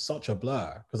 It was such a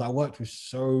blur because I worked with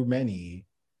so many,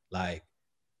 like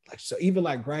so even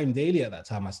like Grime Daily at that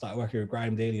time. I started working with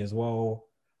Grime Daily as well,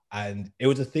 and it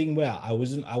was a thing where I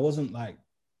wasn't like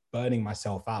burning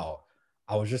myself out.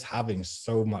 I was just having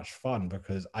so much fun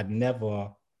because I'd never,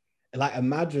 like,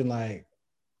 imagine like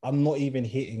I'm not even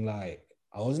hitting like,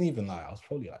 I was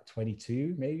probably like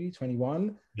 22, maybe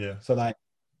 21. Yeah. So like,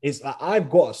 it's like I've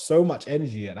got so much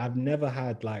energy, and I've never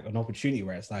had like an opportunity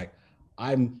where it's like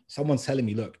someone's telling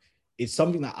me, look, it's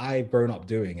something that I've grown up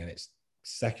doing and it's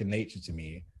second nature to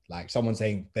me. Like, someone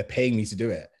saying they're paying me to do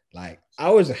it. Like, I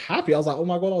was happy. I was like, oh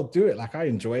my God, I'll do it. Like, I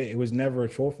enjoy it. It was never a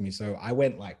chore for me. So I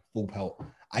went like full pelt.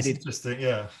 It's interesting,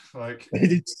 yeah. Like, I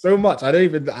did so much. I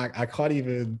can't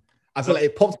even, I feel like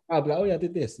it popped out. Like, oh yeah, I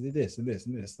did this, and this, and this,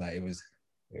 and this. Like, it was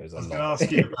I was going to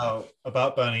ask you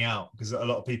about burning out, because a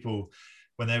lot of people,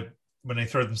 when they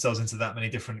throw themselves into that many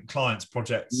different clients,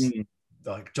 projects,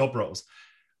 like job roles,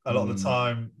 a lot of the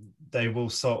time they will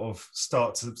sort of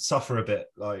start to suffer a bit.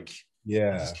 Like,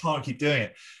 I just can't keep doing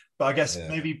it. But I guess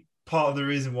maybe part of the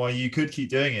reason why you could keep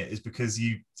doing it is because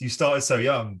you started so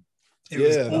young. It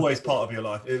was always part of your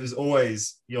life. It was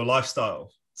always your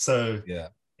lifestyle. So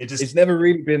it's never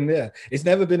really been there. It's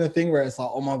never been a thing where it's like,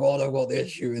 oh my God, I've got this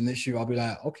shoot and this shoot. I'll be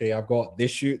like, okay, I've got this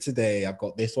shoot today. I've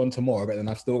got this one tomorrow, but then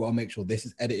I've still got to make sure this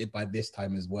is edited by this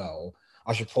time as well.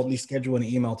 I should probably schedule an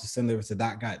email to send over to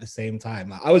that guy at the same time.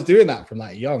 Like, I was doing that from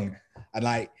like young, and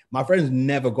like my friends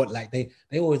never got, like, they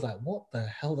always like, what the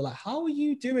hell? They're like, how are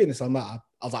you doing this? I'm like,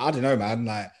 I was like, I don't know, man.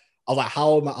 Like, I was like,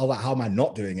 how am I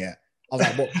not doing it? I was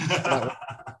like, what? I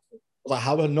was like,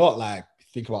 how am I not, like,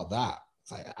 think about that?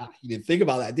 Like, you didn't think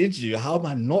about that, did you? How am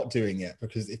I not doing it?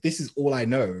 Because if this is all I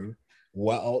know,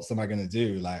 what else am I going to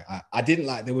do? Like, I didn't,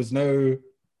 like, there was no,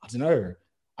 I don't know.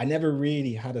 I never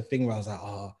really had a thing where I was like,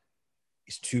 oh,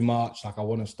 it's too much. Like, I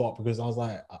want to stop, because I was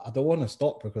like, I don't want to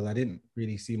stop because I didn't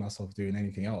really see myself doing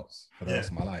anything else for the rest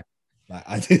of my life. Like,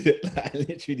 I did it. Like, I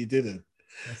literally didn't.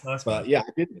 That's nice, but man. Yeah,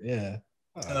 I didn't. Yeah.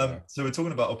 So we're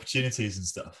talking about opportunities and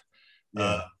stuff.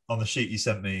 On the sheet you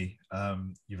sent me,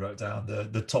 you wrote down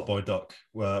the Top Boy doc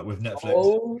with Netflix.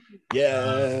 Oh,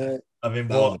 yeah. I mean,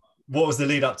 what was the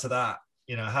lead up to that?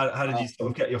 You know, how did you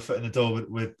sort of get your foot in the door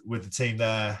with the team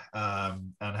there?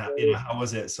 And how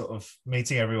was it sort of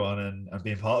meeting everyone and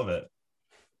being part of it?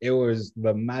 It was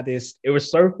the maddest. It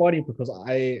was so funny because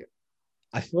I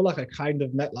feel like I kind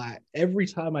of met, like, every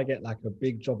time I get like a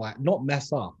big job, I not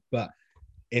mess up, but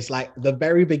it's like the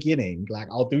very beginning, like,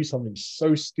 I'll do something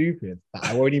so stupid that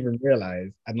I won't even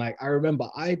realize. And like, I remember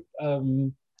I'd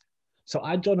done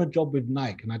a job with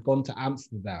Nike, and I'd gone to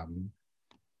Amsterdam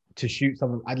to shoot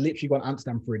something. I'd literally gone to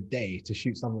Amsterdam for a day to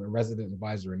shoot something with a resident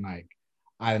advisor in Nike.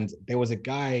 And there was a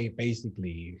guy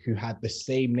basically who had the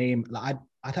same name. Like,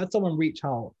 I'd had someone reach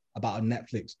out about a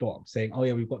Netflix doc saying, oh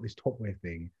yeah, we've got this Top Boy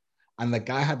thing. And the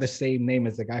guy had the same name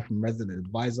as the guy from Resident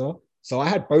Advisor. So I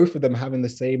had both of them having the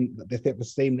same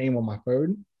name on my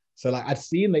phone. So like, I'd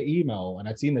seen the email and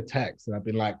I'd seen the text, and I'd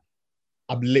been like,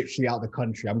 I'm literally out of the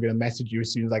country. I'm going to message you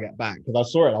as soon as I get back. Because I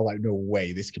saw it, I was like, no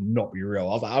way, this cannot be real.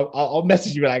 I was like, I'll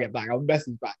message you when I get back. I'll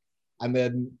message back. And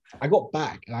then I got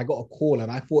back and I got a call,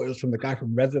 and I thought it was from the guy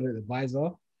from Resident Advisor.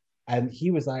 And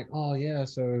he was like, oh yeah,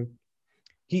 so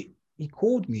he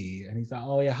called me and he's like,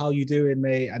 oh yeah, how you doing,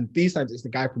 mate? And these times it's the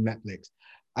guy from Netflix.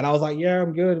 And I was like, yeah,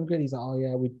 I'm good. He's like, oh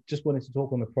yeah, we just wanted to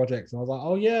talk on the projects. And I was like,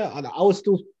 oh yeah. And I was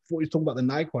still thought he was talking about the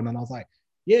Nike one. And I was like,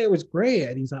 yeah, it was great.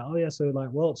 And he's like, oh yeah, so like,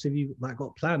 what else have you like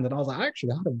got planned? And I was like,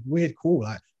 actually, I had a weird call.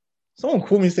 Like, someone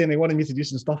called me saying they wanted me to do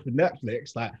some stuff with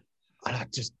Netflix. Like, and I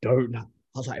just don't. I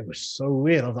was like, it was so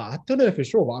weird. I was like, I don't know if it's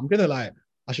sure, but I'm gonna, like,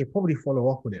 I should probably follow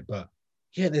up with it. But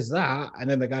yeah, there's that. And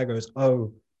then the guy goes,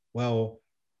 oh, well,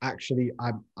 actually,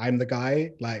 I'm the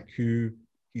guy like who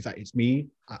He's like, it's me.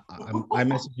 I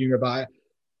messaged you about it.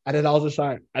 And then I was just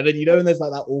like, and then and there's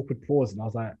like that awkward pause, and I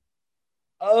was like,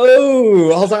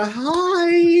 oh, I was like, hi.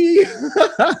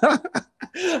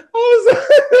 I was,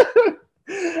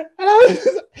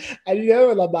 and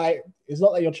and I'm like, it's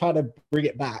not that you're trying to bring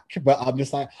it back, but I'm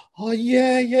just like, oh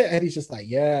yeah, yeah. And he's just like,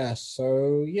 yeah,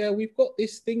 so yeah, we've got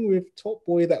this thing with Top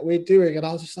Boy that we're doing. And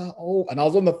I was just like, oh, and I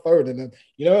was on the phone, and then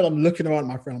and I'm looking around at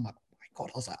my friend, I'm like, oh my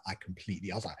God, I was like, I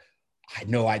was like, I had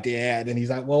no idea. And then he's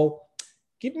like, well,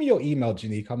 give me your email,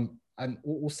 Janique. And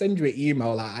we'll send you an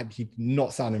email. Like, he did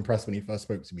not sound impressed when he first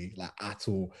spoke to me, like at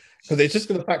all. Because it's just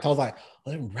for the fact I was like,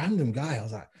 oh, a random guy. I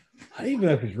was like, I don't even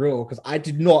know if it's real, because I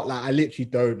did not, like, I literally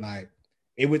don't, like,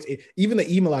 even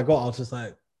the email I got, I was just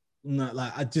like, no,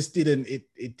 like, I just didn't,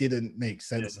 it didn't make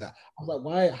sense. That I was like,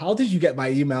 why, how did you get my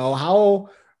email?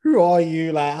 Who are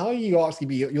you? Like, how are you asking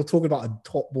me? You're talking about a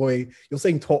Top Boy, you're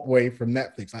saying Top Boy from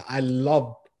Netflix. Like, I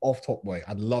love off Top Boy.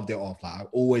 I loved it off. Like, I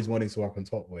always wanted to work on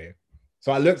Top Boy.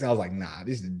 So I looked and I was like, nah,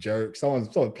 this is a joke. Someone's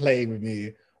playing with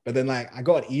me. But then, like, I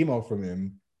got an email from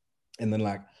him, and then,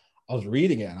 like, I was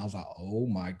reading it and I was like, oh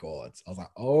my God. I was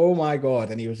like, oh my God.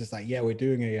 And he was just like, yeah, we're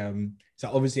doing so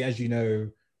obviously, as you know,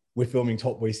 we're filming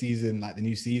Top Boy season, like the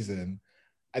new season.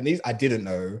 And these I didn't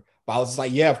know, but I was just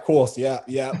like, yeah, of course. Yeah,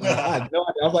 yeah. Like, I had no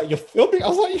idea. I was like, you're filming? I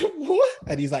was like, what?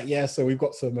 And he's like, yeah, so we've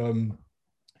got some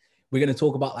we're going to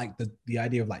talk about like the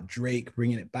idea of like Drake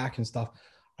bringing it back and stuff.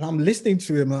 And I'm listening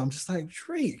to him and I'm just like,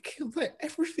 Drake, I was like,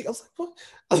 everything. I was like, what?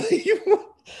 I was like, what?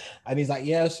 And he's like,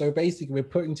 yeah, so basically we're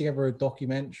putting together a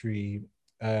documentary,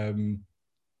 putting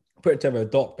together a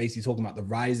doc basically talking about the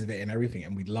rise of it and everything.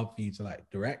 And we'd love for you to like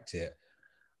direct it.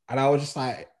 And I was just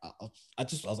like, I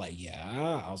was like,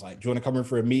 yeah. I was like, do you want to come in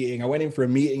for a meeting? I went in for a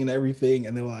meeting and everything.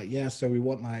 And they were like, yeah, so we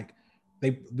want like,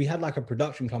 we had like a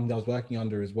production company I was working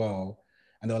under as well.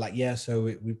 And they were like, yeah, so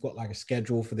we've got like a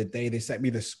schedule for the day. They sent me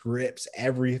the scripts,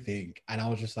 everything. And I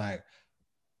was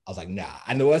like, nah.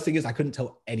 And the worst thing is I couldn't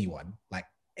tell anyone. Like,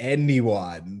 I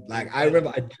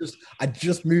remember I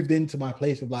just moved into my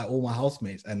place with like all my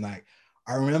housemates. And like,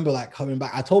 I remember like coming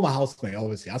back. I told my housemate,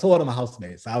 obviously. I told one of my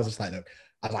housemates. I was just like, look,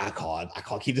 I was like, I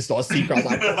can't keep this sort of secret. I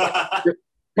was like,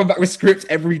 come back with scripts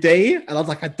every day. And I was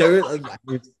like, I don't. I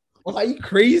was like, are you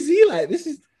crazy? Like, this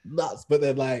is nuts. But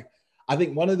then like, I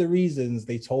think one of the reasons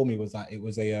they told me was that it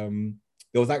was there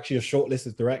was actually a short list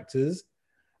of directors,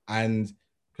 and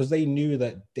because they knew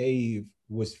that Dave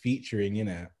was featuring in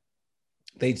it,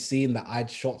 they'd seen that I'd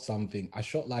shot something. I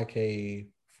shot like a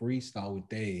freestyle with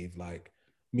Dave, like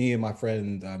me and my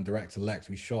friend, director Lex,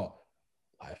 we shot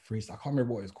like a freestyle. I can't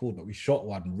remember what it was called, but we shot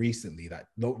one recently that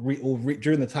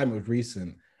during the time it was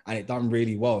recent, and it done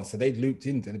really well. So they'd looped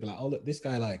into it and they'd be like, oh, look, this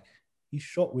guy, like, he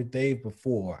shot with Dave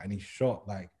before, and he shot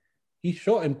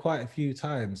him quite a few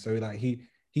times. So like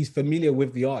he's familiar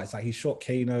with the artist. Like, he shot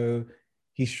Kano,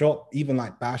 he shot even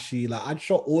like Bashi. Like, I'd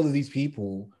shot all of these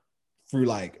people through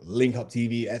like Link Up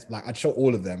TV. Like, I'd shot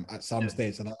all of them at some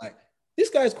stage. And I'm like, this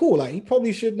guy's cool. Like, he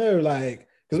probably should know. Like,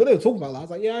 because when they were talking about it, I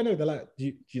was like, yeah, I know. They're like,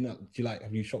 do you like,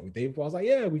 have you shot with Dave before? I was like,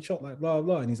 yeah, we shot like blah,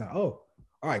 blah. And he's like, oh,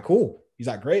 all right, cool. He's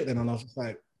like, great then. And I was just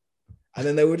like, and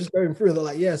then they were just going through. They're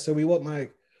like, yeah, so we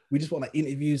just want like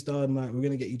interviews done. Like, we're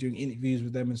gonna get you doing interviews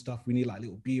with them and stuff. We need like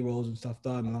little B-rolls and stuff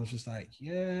done. And I was just like,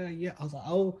 yeah. I was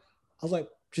like,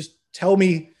 just tell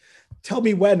me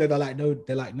when. And they're like, no.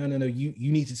 You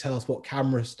need to tell us what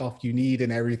camera stuff you need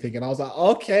and everything. And I was like,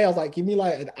 okay. I was like, give me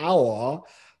like an hour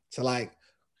to like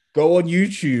go on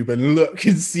YouTube and look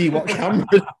and see what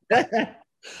cameras.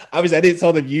 Obviously, I didn't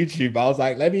tell them YouTube, but I was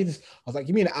like,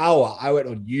 give me an hour. I went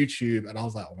on YouTube and I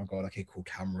was like, oh my God, okay, cool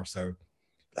camera. So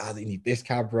they need this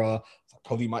camera. So I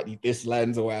probably might need this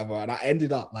lens or whatever. And I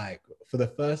ended up like, for the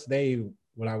first day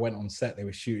when I went on set, they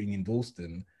were shooting in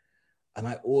Dalston, and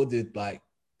I ordered like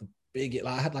the big,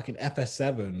 like I had like an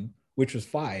FS7, which was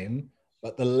fine,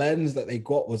 but the lens that they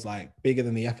got was like bigger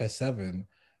than the FS7.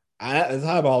 And at the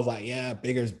time I was like, yeah,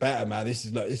 bigger is better, man. This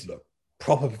is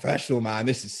proper professional, man.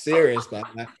 This is serious, man.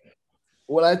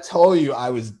 When I tell you I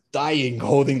was dying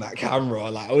holding that camera,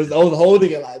 like I was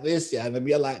holding it like this, yeah. And then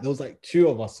we had like, there was like two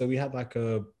of us. So we had like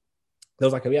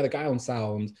we had a guy on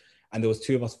sound and there was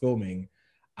two of us filming.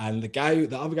 And the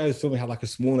other guy who was filming had like a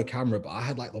smaller camera, but I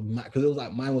had like because it was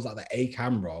like, mine was like the A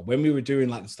camera. When we were doing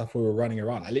like the stuff we were running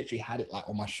around, I literally had it like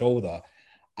on my shoulder,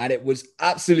 and it was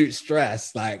absolute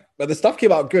stress. Like, but the stuff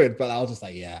came out good, but I was just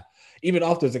like, yeah. Even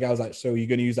afterwards, the guy was like, so you're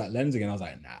going to use that lens again? I was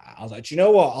like, nah. I was like, do you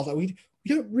know what? I was like, we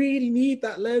don't really need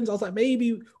that lens. I was like,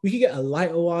 maybe we could get a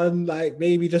lighter one, like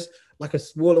maybe just like a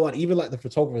smaller one. Even like the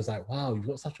photographer's like, wow, you've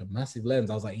got such a massive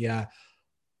lens. I was like, yeah.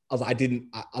 I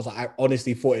was like, I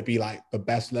honestly thought it'd be like the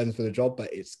best lens for the job,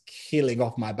 but it's killing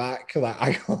off my back. Like,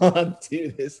 I can't do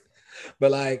this.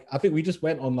 But like, I think we just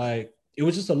went on like, it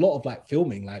was just a lot of like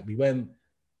filming. Like we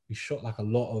shot like a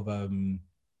lot of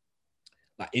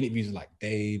like interviews with like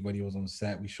Dave when he was on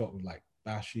set. We shot with like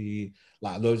Bashi,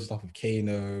 like loads of stuff with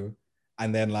Kano.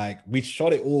 And then like we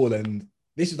shot it all, and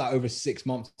this is like over 6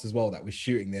 months as well that we're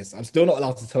shooting this. I'm still not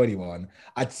allowed to tell anyone.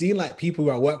 I'd seen like people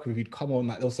who I work with who'd come on,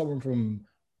 like there was someone from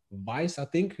Vice, I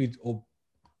think, or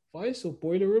Vice or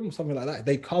Boiler Room or something like that.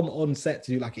 They come on set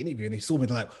to do like an interview, and they saw me,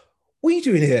 they're like, "What are you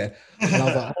doing here?" And I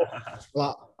was like, "Oh,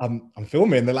 like, I'm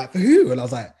filming." They're like, "For who?" And I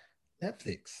was like,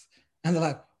 "Netflix." And they're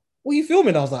like, "What are you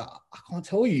filming?" I was like, "I can't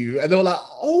tell you." And they were like,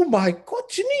 "Oh my God,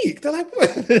 Janique." They're like,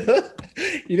 "What?"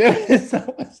 You know,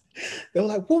 they were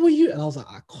like, "What were you?" And I was like,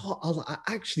 "I can't." I was like, "I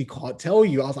actually can't tell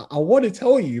you." I was like, "I want to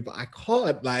tell you, but I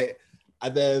can't." Like,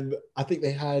 and then I think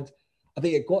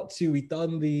it got to, we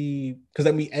done because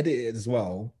then we edited as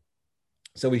well.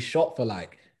 So we shot for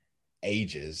like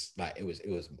ages, like it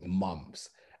was months.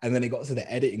 And then it got to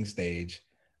the editing stage.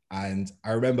 And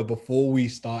I remember before we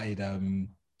started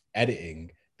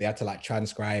editing, they had to like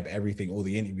transcribe everything, all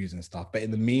the interviews and stuff. But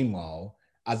in the meanwhile,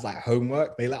 as like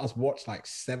homework, they let us watch like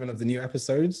 7 of the new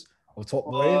episodes of Top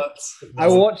Boy. I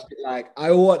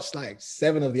watched like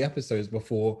 7 of the episodes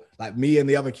before, like me and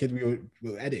the other kid we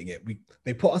were editing it.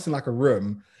 They put us in like a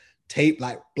room,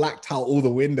 like blacked out all the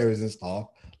windows and stuff.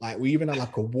 Like we even had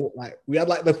like we had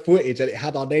like the footage and it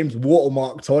had our names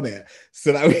watermarked on it.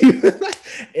 So that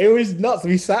it was nuts.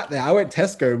 We sat there. I went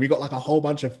Tesco and we got like a whole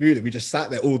bunch of food and we just sat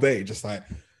there all day, just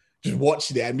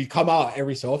watching it. And we come out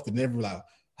every so often and everyone like,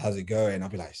 "How's it going?" I'll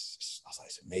be like, "It's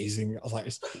amazing." I was like,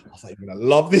 "You're gonna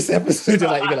love this episode."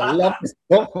 Like, "You're gonna love this."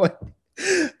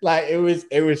 Like it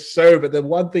was so. But the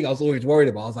one thing I was always worried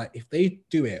about, I was like, if they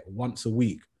do it once a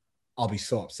week, I'll be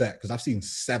so upset because I've seen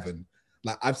 7.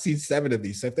 Like I've seen 7 of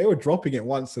these. So if they were dropping it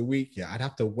once a week, yeah, I'd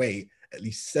have to wait at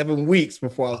least 7 weeks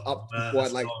before I was up. Before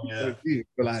I'd like,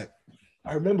 but like,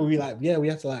 I remember we had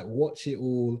to like watch it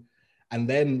all. And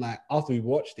then like after we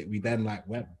watched it, we then like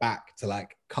went back to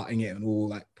like cutting it and all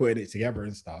like putting it together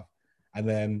and stuff. And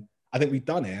then I think we'd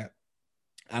done it.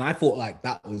 And I thought like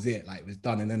that was it, like it was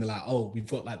done. And then they're like, "Oh, we've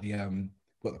got like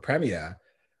the premiere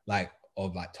like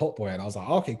of like Top Boy." And I was like,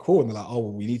 "Okay, cool." And they're like, "Oh,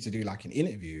 well, we need to do like an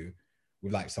interview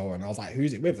with like someone." And I was like,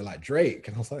 "Who's it with?" They're like, "Drake."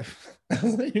 And I was like,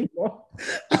 "You what?"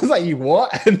 I was like, "You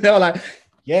what?" And they were like,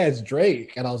 "Yeah, it's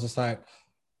Drake." And I was just like,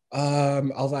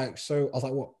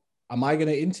 "What? Am I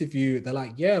gonna interview?" They're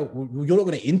like, "Yeah, well, you're not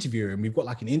gonna interview him. We've got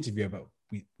like an interviewer, but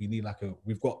we need like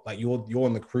we've got like you're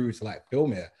on the crew to like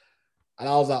film it." And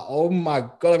I was like, "Oh my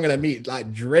God, I'm gonna meet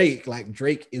like Drake." Like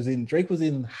Drake was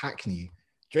in Hackney.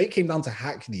 Drake came down to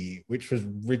Hackney, which was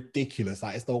ridiculous.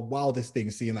 Like it's the wildest thing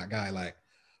seeing that guy like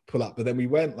pull up. But then we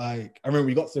went like, I remember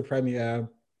we got to the premiere,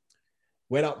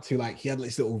 went up to like, he had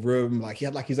this little room, like he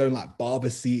had like his own like barber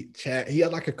seat chair. He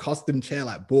had like a custom chair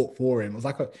like bought for him. It was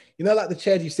like like the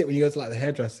chairs you sit when you go to like the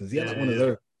hairdressers. He had like one of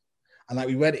those. And like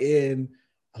we went in,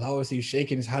 and obviously he was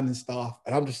shaking his hand and stuff.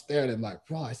 And I'm just staring at him like,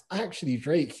 "Bro, it's actually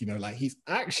Drake, like he's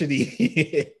actually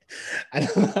here." And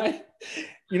I'm like,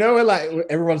 when like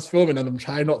everyone's filming and I'm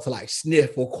trying not to like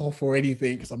sniff or cough or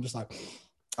anything, because I'm just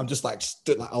like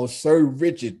stood like I was so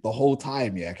rigid the whole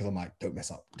time, yeah, because I'm like, don't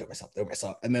mess up.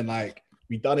 And then like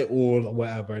we done it all or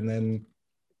whatever. And then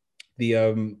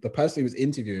the person who was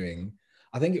interviewing,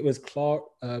 I think it was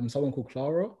someone called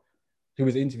Clara, who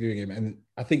was interviewing him, and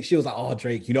I think she was like, "Oh,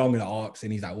 Drake, I'm gonna ask,"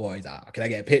 and he's like, "What?" He's like, "Can I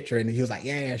get a picture?" And he was like,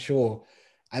 "Yeah, sure."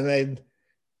 And then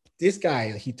this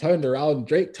guy, Drake turned around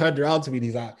to me, and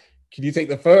he's like, "Can you take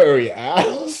the photo?" Yeah.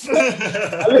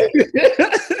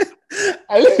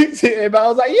 I looked at him, I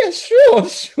was like, "Yeah,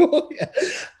 sure." Yeah.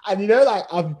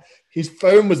 And his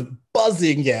phone was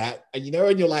buzzing, yeah. And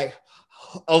when you're like,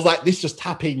 I was like, this just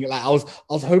tapping. Like I was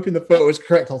hoping the photo was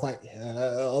correct. I was like, yeah.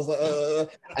 I was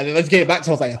like, and then let's get it back to.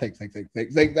 I was like, thanks.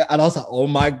 And I was like, oh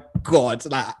my God.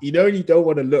 Like, you don't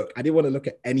want to look. I didn't want to look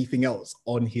at anything else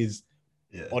on his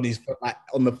like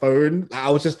on the phone. Like, I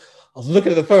was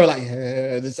looking at the phone like,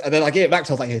 yeah. And then I get it back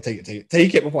to. I was like, "Here,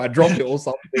 take it before I drop it or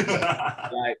something."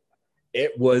 Like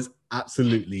it was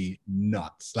absolutely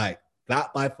nuts. Like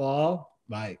that by far.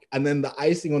 Like, and then the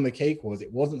icing on the cake was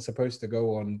it wasn't supposed to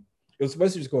go on. It was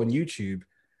supposed to just go on YouTube,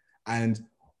 and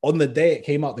on the day it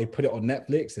came out, they put it on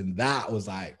Netflix, and that was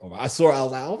like, I saw it, I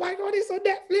was like, "Oh my God, it's on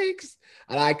Netflix!"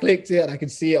 And I clicked it, and I could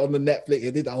see it on the Netflix.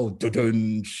 It did and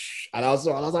I was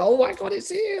like, "Oh my God, it's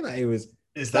here!" Like, it was.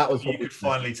 Is that what you could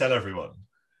finally tell everyone?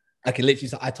 I can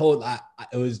literally. I told that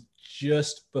it was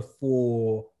just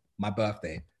before my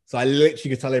birthday, so I literally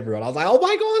could tell everyone. I was like, "Oh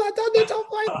my God, I done it! Oh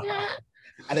my God!"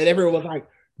 And then everyone was like,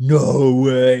 no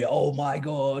way, oh my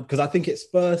God. Because I think it's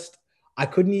first, I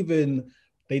couldn't even,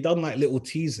 they done like little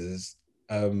teasers.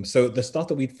 So the stuff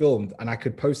that we'd filmed, and I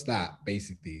could post that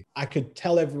basically. I could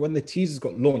tell everyone the teasers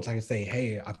got launched. I could say,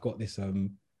 hey, I've got this.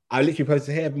 I literally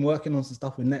posted, hey, I've been working on some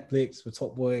stuff with Netflix for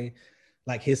Top Boy.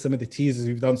 Like, here's some of the teasers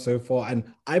we've done so far. And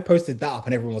I posted that up,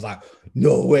 and everyone was like,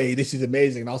 no way, this is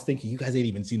amazing. And I was thinking, you guys ain't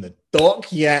even seen the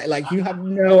doc yet. Like, you have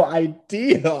no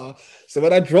idea. So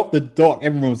when I dropped the doc,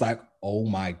 everyone was like, oh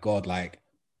my God, like,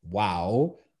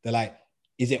 wow. They're like,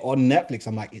 is it on Netflix?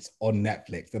 I'm like, it's on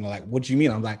Netflix. And they're like, what do you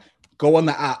mean? I'm like, go on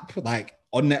the app, like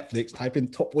on Netflix, type in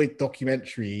Top Boy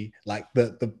documentary, like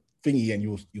the thingy, and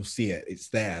you'll see it. It's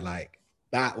there. Like,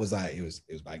 that was like, it was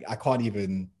like, I can't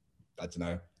even, I don't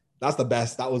know. That's the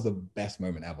best. That was the best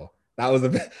moment ever. That was the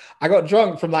best. I got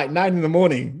drunk from like 9 in the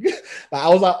morning. Like, I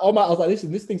was like, oh my, I was like,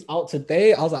 listen, this thing's out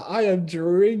today. I was like, I am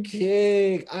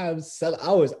drinking. I am selling.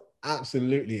 I was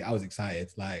excited.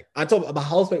 Like, I told my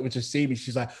housemate would just see me.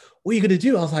 She's like, what are you gonna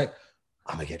do? I was like,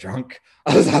 I'm gonna get drunk.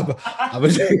 I was like,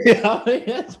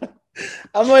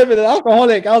 I'm not even an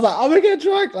alcoholic. I was like, I'm gonna get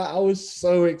drunk. Like, I was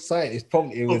so excited. It was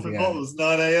popping bottles,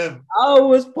 9 a.m. I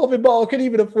was popping bottles. I couldn't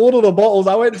even afford all the bottles.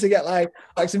 I went to get like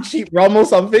some cheap rum or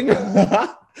something.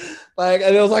 Like,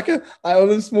 and it was like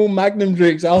a small Magnum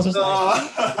drinks. I was just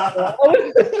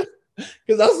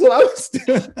because that's what I was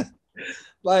doing.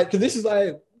 Like, because this is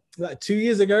like 2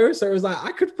 years ago, so it was like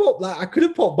I could have popped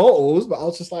bottles, but I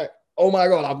was just like, oh my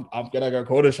God, I'm gonna go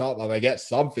corner shop. I'm gonna get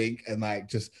something, and like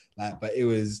just like, but it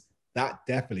was, that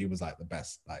definitely was like the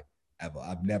best like ever.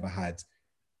 I've never had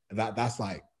that. That's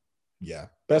like, yeah,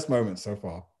 best moment so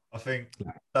far. I think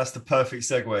that's the perfect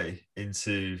segue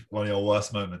into one of your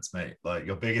worst moments, mate. Like,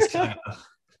 your biggest counter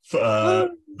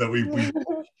that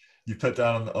you put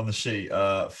down on the sheet,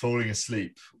 falling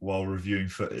asleep while reviewing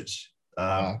footage.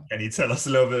 Can you tell us a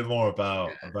little bit more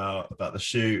about the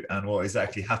shoot and what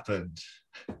exactly happened?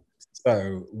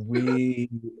 So we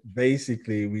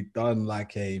done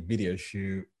like a video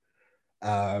shoot.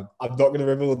 I'm not going to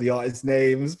reveal the artist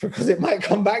names because it might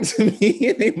come back to me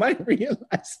and they might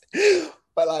realize.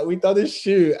 But like, we done a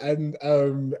shoot,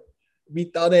 and we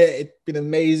done it. It's been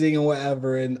amazing and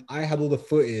whatever. And I had all the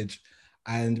footage,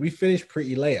 and we finished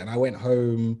pretty late. And I went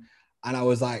home, and I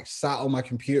was like sat on my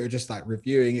computer just like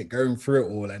reviewing it, going through it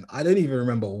all. And I don't even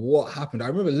remember what happened. I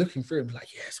remember looking through it and be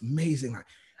like, yeah, it's amazing. Like,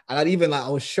 and I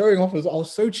was showing off, I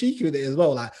was so cheeky with it as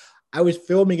well. Like, I was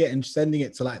filming it and sending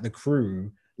it to like the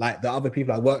crew, like the other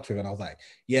people I worked with, and I was like,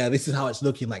 yeah, this is how it's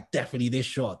looking, like definitely this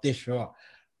shot.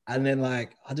 And then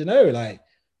like, I don't know, like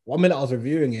 1 minute I was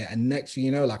reviewing it, and next thing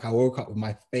you know, like I woke up with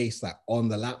my face like on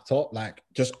the laptop, like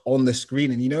just on the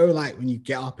screen. And you know, like when you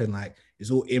get up and like it's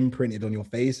all imprinted on your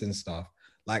face and stuff,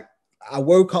 like I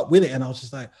woke up with it, and I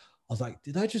was like, I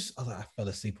fell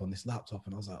asleep on this laptop,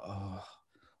 and I was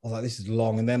like, this is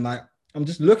long. And then like I'm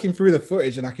just looking through the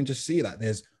footage, and I can just see that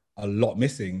there's a lot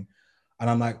missing. And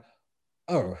I'm like,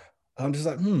 oh, I'm just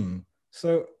like,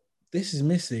 so this is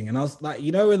missing. And I was like,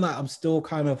 you know, when like I'm still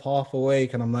kind of half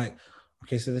awake, and I'm like,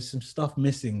 okay, so there's some stuff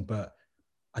missing, but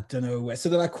I don't know where. So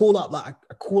then I call up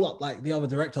like the other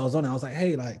director I was on. I was like,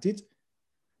 hey, like, did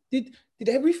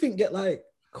everything get like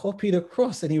copied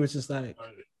across? And he was just like,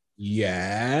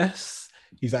 yes.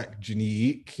 He's like,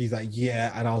 Janique. He's like,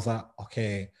 yeah. And I was like,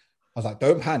 okay. I was like,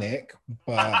 don't panic.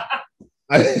 But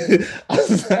I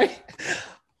was like,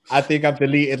 I think I've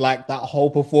deleted like that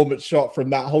whole performance shot from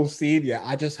that whole scene. Yeah,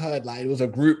 I just heard like it was a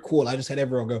group call. I just heard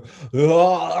everyone go,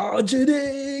 oh,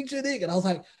 Janique. And I was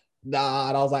like, nah.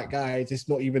 And I was like, guys, it's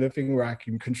not even a thing where I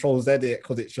can control Z it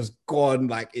because it's just gone.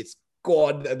 Like, it's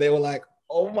gone. And they were like,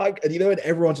 oh my. And you know, and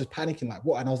everyone's just panicking, like,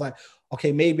 what? And I was like,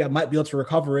 okay, maybe I might be able to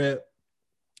recover it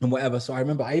and whatever. So I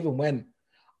remember I even went,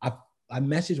 I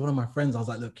messaged one of my friends. I was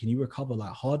like, look, can you recover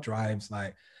like hard drives?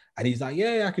 Like, and he's like,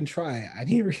 yeah, I can try. And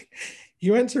he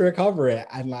went to recover it,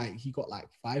 and like he got like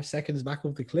 5 seconds back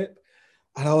of the clip.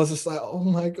 And I was just like, oh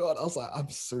my God. I was like, I'm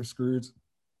so screwed.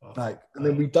 Like, and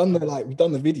then we done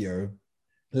the video,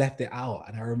 left it out.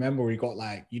 And I remember we got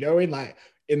like, you know,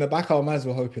 in the back of our minds,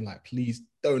 we're hoping like, please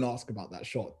don't ask about that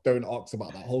shot. Don't ask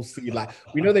about that whole scene. Like,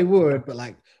 we know they would, but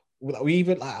like, we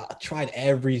even like tried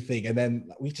everything. And then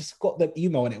we just got the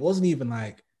email, and it wasn't even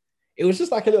like, it was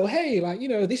just like a little, hey, like, you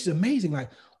know, this is amazing.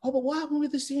 Like, oh, but what happened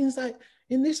with the scenes like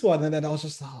in this one? And then I was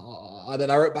just like, oh. And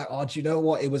then I wrote back, oh, do you know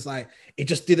what? It was like, it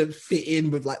just didn't fit in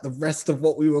with like the rest of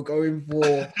what we were going for.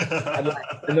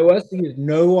 and the worst thing is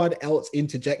no one else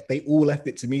interject. They all left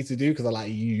it to me to do, because I'm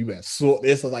like, you better sort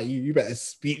this. I was like, you better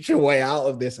speak your way out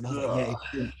of this. And I was like,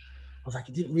 yeah,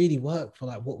 it didn't really work for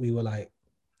like what we were like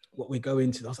what we're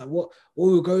going to. I was like, what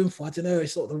we were going for? I don't know.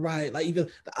 It's not the right. Like even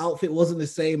the outfit wasn't the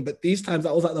same. But these times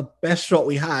that was like the best shot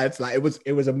we had. Like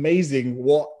it was amazing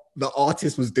what the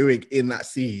artist was doing in that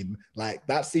scene. Like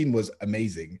that scene was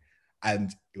amazing,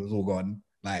 and it was all gone.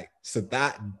 Like so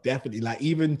that definitely like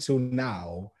even till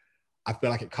now, I feel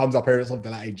like it comes up every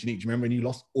something like, hey, Janique, do you remember when you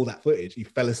lost all that footage? You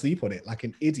fell asleep on it like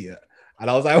an idiot. And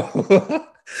I was like,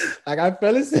 like I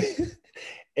fell asleep.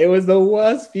 It was the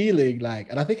worst feeling.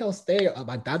 Like, and I think I was staying at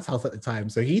my dad's house at the time.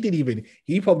 So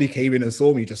he probably came in and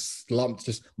saw me just slumped,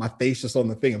 just my face just on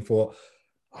the thing and thought,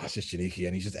 oh, it's just Janiki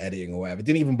and he's just editing or whatever.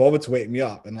 Didn't even bother to wake me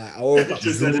up. And like, I woke up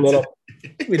just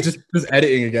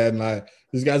editing again. Like,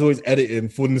 this guy's always editing,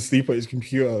 falling asleep at his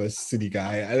computer, this silly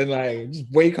guy. And then like,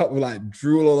 just wake up with like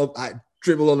dribble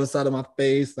on the side of my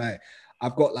face. Like,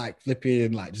 I've got like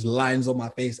flipping, like just lines on my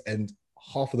face and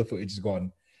half of the footage is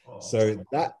gone. Oh, so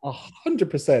that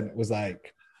 100% was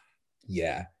like,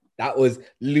 yeah, that was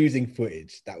losing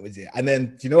footage. That was it. And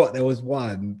then, do you know what? There was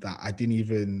one that I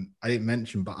didn't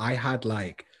mention, but I had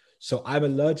like, so I'm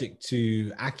allergic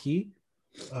to ackee.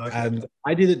 Okay. And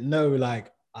I didn't know,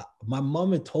 like, my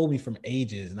mum had told me from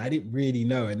ages and I didn't really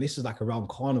know. And this was like around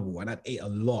carnival and I'd ate a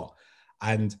lot.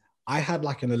 And I had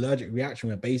like an allergic reaction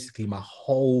where basically my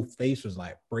whole face was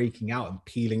like breaking out and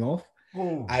peeling off.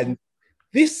 Oh. And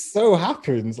this so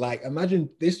happens, like, imagine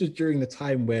this was during the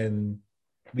time when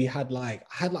we had like,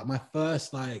 my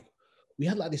first, like, we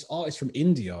had like this artist from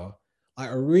India, like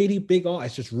a really big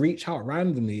artist just reach out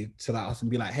randomly to like us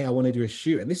and be like, hey, I want to do a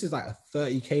shoot. And this is like a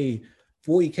 30K,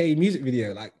 40K music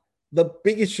video, like the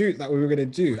biggest shoot that we were going to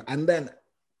do. And then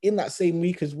in that same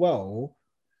week as well,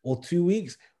 or 2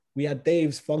 weeks, we had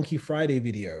Dave's Funky Friday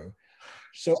video.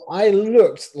 So I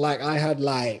looked like I had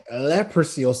like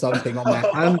leprosy or something on my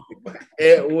hand.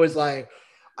 It was like,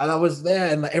 and I was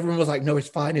there and like, everyone was like, no, it's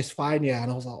fine, yeah. And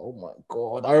I was like, oh my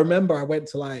God. I remember I went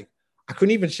to like, I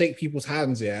couldn't even shake people's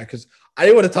hands, yeah, because I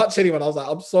didn't want to touch anyone. I was like,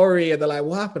 I'm sorry. And they're like,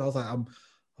 what happened? I was like, I'm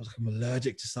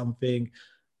allergic to something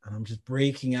and I'm just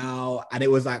breaking out. And it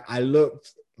was like, I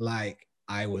looked like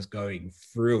I was going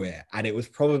through it. And it was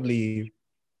probably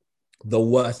the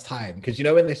worst time. Because you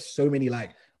know, when there's so many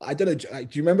like, I don't know,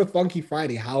 like, do you remember Funky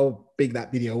Friday, how big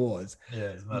that video was?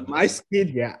 Yeah, my skin,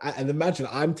 yeah. And imagine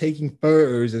I'm taking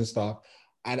photos and stuff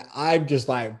and I'm just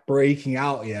like breaking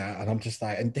out, yeah. And I'm just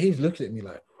like, and Dave's looking at me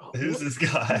like, who's this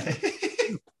guy?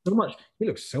 He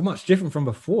looks so much different from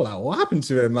before. Like, what happened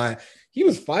to him? Like, he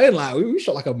was fine. Like, we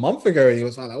shot like a month ago and he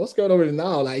was like, what's going on with him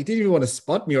now? Like, he didn't even want to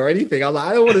spud me or anything. I was like,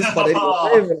 I don't want to spud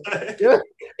anyone. Yeah.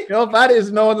 You know how bad it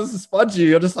is? No one wants to spud you.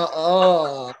 You're just like,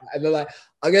 oh. And they're like,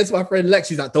 I guess my friend Lex,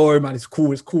 he's like, don't worry, man, it's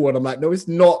cool. And I'm like, no, it's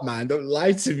not, man. Don't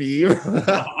lie to me.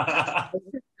 I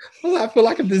feel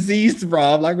like I'm diseased, bro.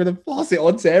 I'm like going to pass it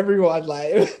on to everyone.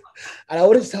 Like, and I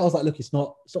wanted to tell, I was like, look, it's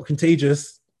not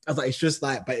contagious. I was like, it's just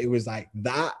like, but it was like,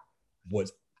 that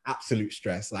was absolute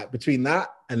stress. Like between that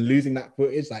and losing that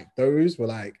footage, like those were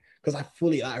like, because I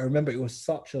fully, like, I remember it was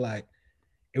such a like,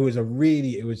 it was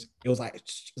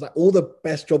like all the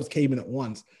best jobs came in at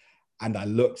once. And I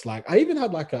looked like, I even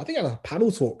had like, I think I had a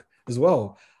panel talk as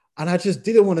well. And I just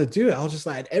didn't want to do it. I was just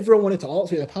like, everyone wanted to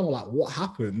ask me at the panel, like, what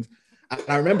happened? And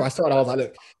I remember I was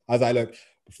like, look,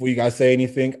 before you guys say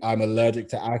anything, I'm allergic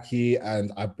to ackee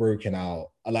and I've broken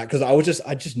out. Like, because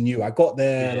I just knew. I got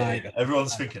there, yeah, like.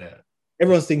 Everyone's thinking it.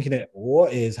 Everyone's thinking it.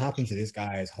 What is happening to this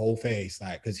guy's whole face?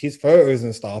 Like, because his photos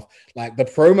and stuff, like the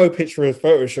promo picture of his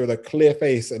photos show the clear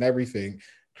face and everything,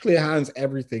 clear hands,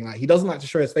 everything. Like, he doesn't like to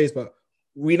show his face, but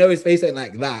we know his face ain't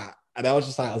like that. And I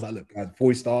was like, look, guys, before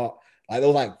we start, like there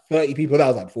was like 30 people there. I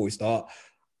was like, before we start,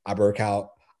 I broke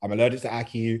out. I'm allergic to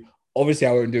ackee. Obviously,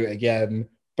 I won't do it again.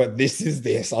 But this is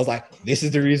this. I was like, this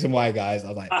is the reason why, guys. I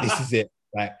was like, this is it.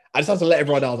 Like, I just have to let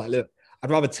everyone know. I was like, look, I'd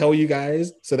rather tell you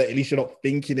guys so that at least you're not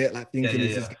thinking it, like thinking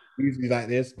it's just usually like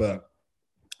this. But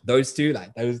those two,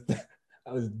 like those, that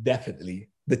was definitely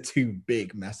the two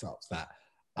big mess ups that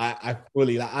I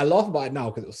fully like. I laugh about it now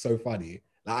because it was so funny.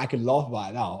 Like I can laugh about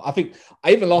it now. I think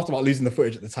I even laughed about losing the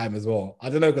footage at the time as well. I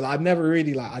don't know, because I've never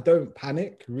really like, I don't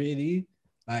panic really.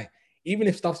 Like even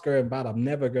if stuff's going bad, I'm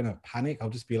never gonna panic. I'll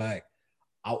just be like,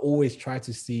 I'll always try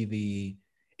to see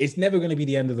it's never going to be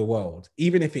the end of the world.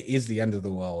 Even if it is the end of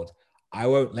the world, I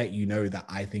won't let you know that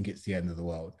I think it's the end of the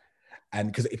world. And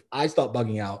because if I start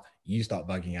bugging out, you start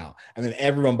bugging out. And then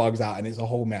everyone bugs out and it's a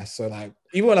whole mess. So like,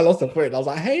 even when I lost the footage, I was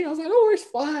like, oh, it's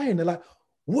fine. They're like,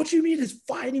 what do you mean it's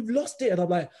fine? You've lost it. And I'm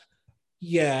like,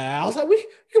 yeah. I was like, we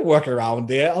can work around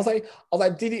it. I was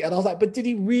like, did he? And I was like, but did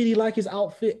he really like his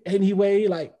outfit anyway?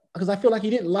 Like, because I feel like he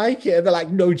didn't like it. And they're like,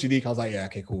 no, Janique. I was like, yeah,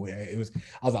 okay, cool. Yeah, I was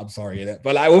like, I'm sorry.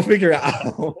 But like, we'll figure it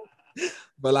out.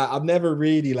 But like, I've never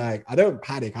really like, I don't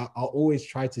panic. I'll always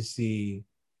try to see.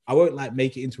 I won't like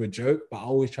make it into a joke, but I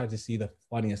always try to see the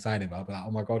funnier side of it. I'll be like,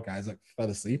 oh my god, guys, like fell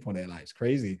asleep on it. Like it's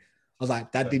crazy. I was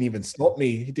like, that didn't even stop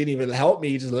me. He didn't even help me.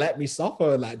 He just let me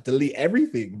suffer and like delete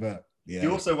everything. But yeah.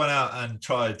 You also went out and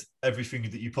tried everything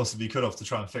that you possibly could have to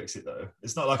try and fix it, though.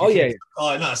 It's not like, oh yeah,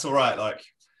 oh no, it's all right. Like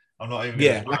I'm not even.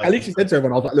 Yeah, like I literally said to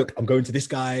everyone, I was like, look, I'm going to this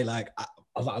guy. Like I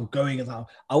was like, I'm going, and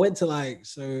I went to like,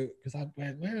 so because I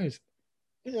went, where I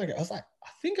was like, I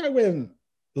think I went.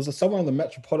 There was somewhere on the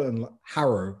Metropolitan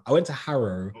Harrow. I went to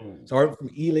Harrow, so I went from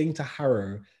Ealing to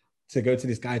Harrow to go to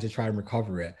this guy to try and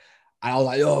recover it. And I was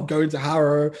like, oh, I'm going to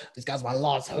Harrow. This guy's my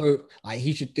last hope. Like,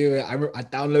 he should do it. I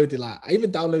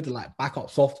even downloaded like backup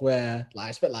software. Like,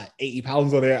 I spent like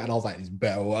 £80 on it. And I was like, this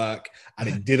better work. And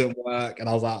it didn't work. And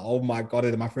I was like, oh my God.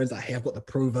 And my friend's like, hey, I've got the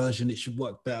pro version. It should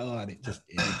work better. And it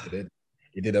didn't.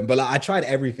 It didn't. But like, I tried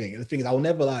everything. And the thing is, I'll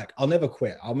never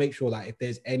quit. I'll make sure that if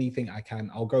there's anything I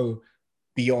can, I'll go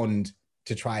beyond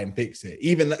to try and fix it.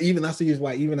 Even that's the reason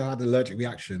why, even though I had an allergic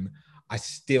reaction, I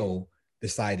still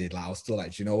decided, like, I was still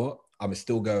like, you know what? I'm gonna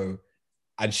still go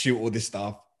and shoot all this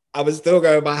stuff. I'm gonna still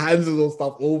go. My hands are all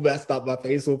stuff all messed up, my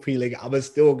face all peeling. I'm gonna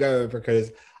still go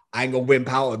because I ain't gonna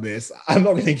wimp out on this. I'm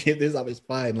not gonna give this up. It's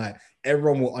fine. Like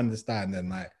everyone will understand. And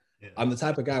like I'm the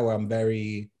type of guy where I'm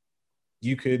very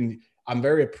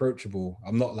approachable.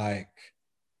 I'm not like,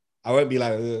 I won't be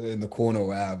like in the corner or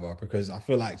whatever, because I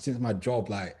feel like since my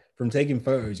job, like from taking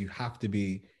photos, you have to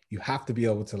be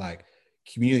able to like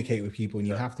communicate with people, and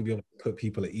you have to be able to put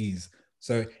people at ease.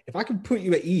 So if I can put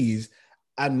you at ease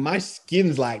and my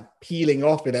skin's like peeling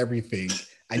off and everything,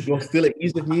 and you're still at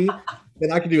ease with me,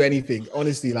 then I can do anything.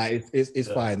 Honestly, like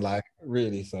it's fine. Like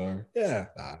really. So yeah.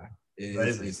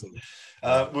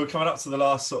 We're coming up to the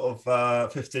last sort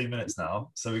of 15 minutes now.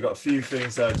 So we've got a few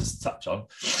things just to touch on.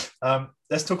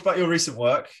 Let's talk about your recent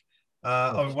work.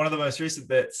 I mean, one of the most recent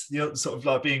bits, you're sort of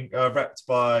like being repped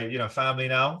by, family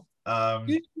now,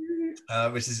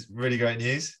 which is really great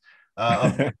news.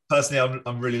 Personally,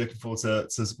 I'm really looking forward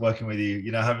to working with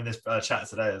you. Having this chat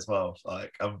today as well.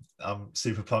 Like, I'm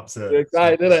super pumped to. You're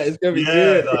excited, isn't it? It's gonna be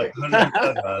good. Like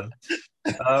 100%,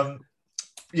 man.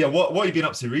 What have you been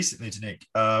up to recently,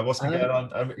 Janique? What's been going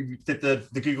on? You did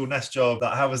the Google Nest job.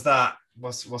 How was that?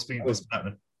 What's been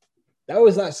happening? That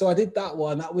was like, so I did that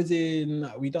one.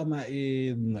 We done that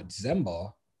in December,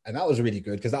 and that was really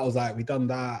good because that was like we done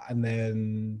that, and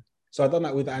then so I done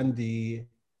that with Andy.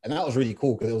 And that was really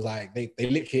cool because it was like, they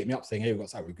literally hit me up saying, hey, we've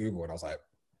got something with Google. And I was like,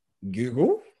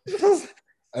 Google?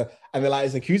 And they're like,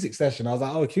 it's acoustic session. I was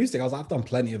like, oh, acoustic. I was like, I've done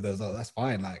plenty of those. Oh, that's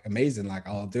fine. Like, amazing. Like,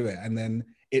 I'll do it. And then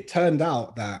it turned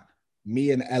out that me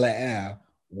and Ella Air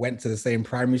went to the same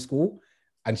primary school,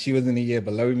 and she was in a year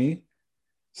below me.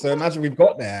 So imagine we've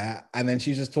got there, and then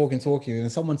she's just talking.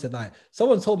 And someone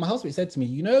told my housemate, said to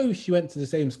me, she went to the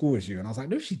same school as you. And I was like,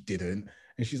 no, she didn't.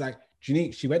 And she's like,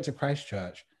 Janique, she went to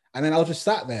Christchurch. And then I was just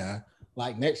sat there,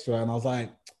 like next to her, and I was like,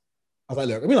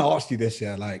 look, I'm gonna ask you this,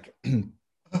 yeah, like, did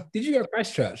you go to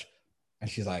Christchurch? And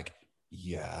she's like,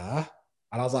 yeah.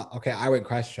 And I was like, okay, I went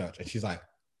Christchurch. And she's like,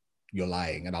 you're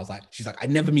lying. And I was like, she's like, I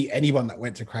never meet anyone that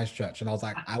went to Christchurch. And I was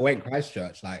like, I went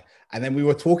Christchurch, like, and then we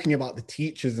were talking about the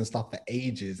teachers and stuff for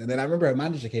ages. And then I remember her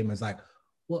manager came and was like,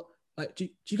 what, like, do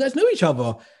you guys know each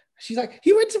other? She's like,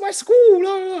 he went to my school,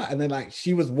 blah, blah, blah. And then like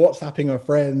she was WhatsApping her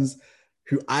friends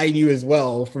who I knew as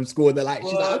well from school. And they're like,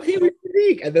 she's like, I'm here with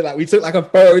Janique. And then like we took like a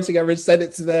photo together and sent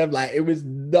it to them. Like it was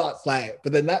nuts. Like,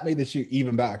 but then that made the shoot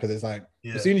even better because it's like,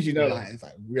 as soon as you know, like it's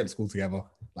like we went to school together.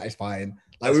 Like it's fine.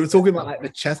 Like we were talking about like the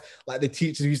chess, like the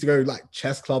teachers used to go like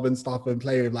chess club and stuff and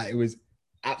play with. Like it was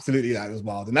absolutely like it was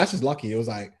wild. And that's just lucky. It was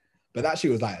like, but that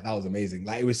shoot was like, that was amazing.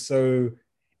 Like it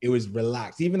was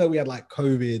relaxed. Even though we had like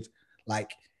COVID,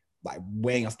 like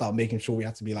weighing us down, making sure we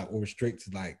had to be like all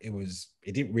restricted. Like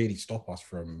it didn't really stop us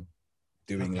from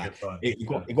doing like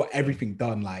it got everything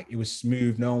done. Like it was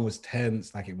smooth, no one was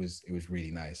tense. Like it was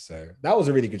really nice. So that was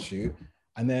a really good shoot.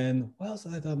 And then what else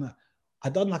have I done? I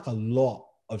done like a lot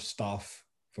of stuff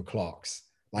for Clarks,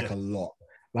 like a lot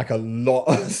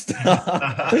of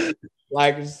stuff.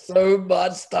 Like so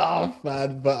much stuff,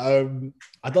 man. But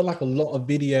I done like a lot of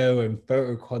video and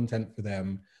photo content for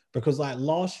them. Because like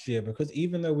last year, because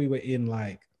even though we were in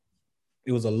like,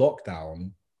 it was a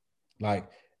lockdown, like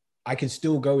I could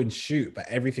still go and shoot, but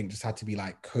everything just had to be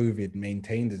like COVID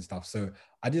maintained and stuff. So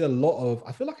I feel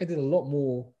like I did a lot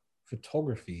more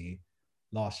photography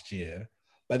last year,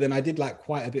 but then I did like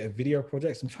quite a bit of video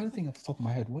projects. I'm trying to think off the top of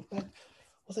my head, what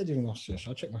was I doing last year? Let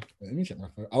me check my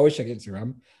phone. I always check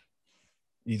Instagram.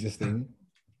 Easiest thing.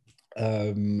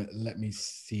 Let me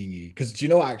see, because do you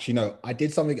know what? Actually, no, I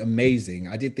did something amazing.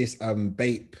 I did this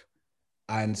Bape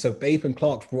And so Bape and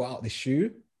Clark brought out this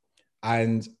shoe,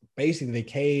 and basically they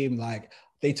came like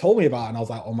they told me about it, and I was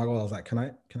like, oh my god, I was like, can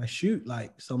I shoot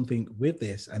like something with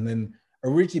this? And then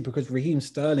originally, because Raheem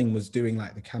Sterling was doing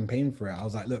like the campaign for it, I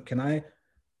was like, look, can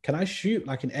I shoot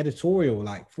like an editorial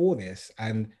like for this?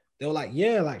 And they were like,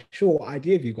 yeah, like sure, what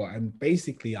idea have you got? And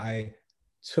basically I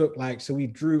took like, so we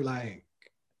drew like,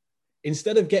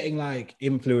 instead of getting like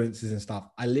influencers and stuff,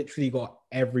 I literally got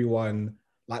everyone,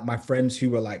 like my friends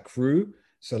who were like crew.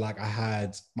 So like I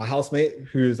had my housemate,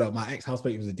 who's my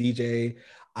ex-housemate, who was a DJ.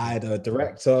 I had a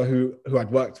director who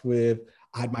I'd worked with.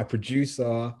 I had my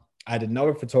producer. I had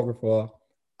another photographer,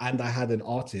 and I had an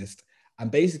artist.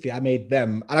 And basically, I made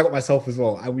them, and I got myself as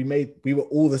well. And we were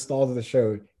all the stars of the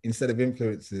show instead of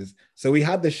influencers. So we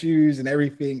had the shoes and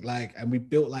everything, like, and we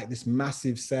built like this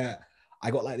massive set.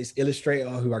 I got like this illustrator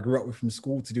who I grew up with from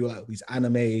school to do like these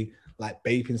anime, like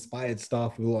Bape inspired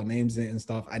stuff with all our names in it and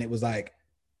stuff. And it was like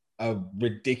a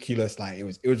ridiculous, like it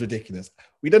was ridiculous.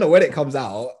 We don't know when it comes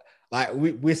out. Like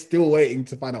we're still waiting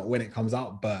to find out when it comes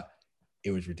out, but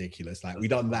it was ridiculous. Like we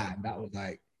done that, and that was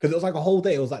like, because it was like a whole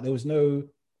day. It was like it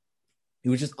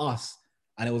was just us,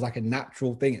 and it was like a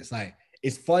natural thing. It's like,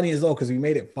 it's funny as well because we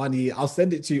made it funny. I'll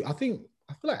send it to you. I feel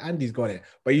like Andy's got it,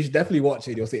 but you should definitely watch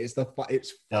it. You'll see it's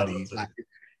funny. Like,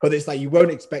 because it's like you won't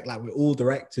expect, like we're all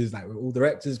directors,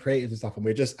 creators and stuff,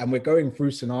 and we're going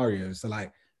through scenarios. So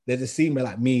like there's a scene where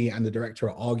like me and the director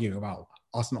are arguing about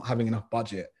us not having enough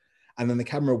budget, and then the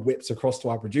camera whips across to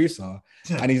our producer,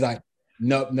 and he's like,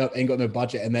 nope, ain't got no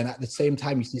budget. And then at the same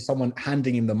time, you see someone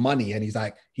handing him the money, and he's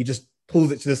like, he just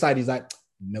pulls it to the side. He's like,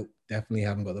 nope, definitely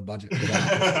haven't got the budget for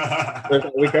that.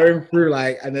 So we're going through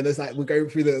like, and then it's like, we're going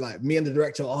through the, like me and the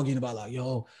director arguing about like,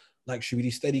 yo, like, should we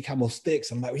do steady cam or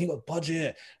sticks? I'm like, we ain't got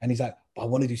budget. And he's like, but I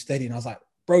want to do steady. And I was like,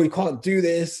 bro, we can't do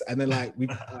this. And then like, we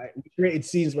created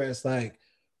scenes where it's like,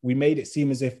 we made it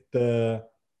seem as if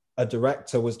a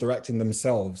director was directing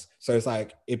themselves. So it's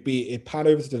like, it pan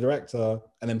over to the director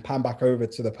and then pan back over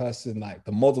to the person, like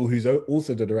the model who's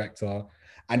also the director.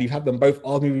 And you have them both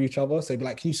arguing with each other. So you'd be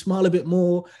like, can you smile a bit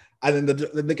more? And then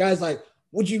the guy's like,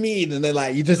 what do you mean? And then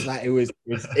like, you just like, it's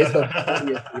the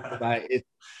funniest. Like,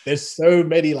 there's so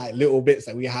many like little bits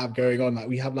that we have going on. Like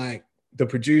we have like the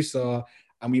producer,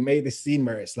 and we made this scene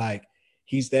where it's like,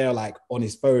 he's there like on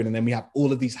his phone, and then we have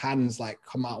all of these hands like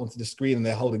come out onto the screen, and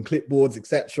they're holding clipboards,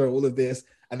 etc. All of this,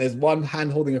 and there's one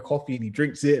hand holding a coffee, and he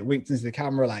drinks it, winks into the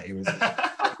camera. Like it was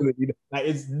like,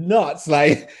 it's nuts.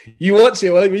 Like you watch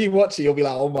it, when you watch it, you'll be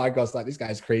like, oh my gosh, like this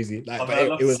guy's crazy. Like, I'd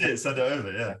love to see it, send it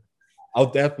over. Yeah,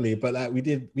 I'll definitely. But like we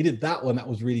did that one. That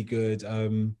was really good.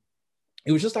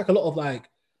 It was just like a lot of like,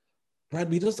 Brad.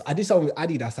 I did something with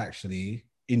Adidas actually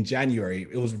in January.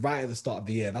 It was right at the start of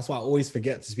the year. That's why I always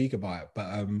forget to speak about it.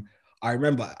 But I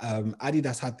remember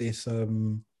Adidas had this.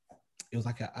 It was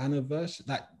like an anniversary,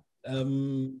 like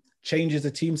changes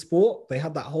the team sport. They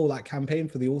had that whole like campaign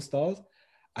for the All Stars,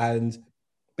 and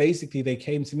basically they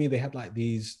came to me. They had like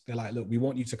these. They're like, look, we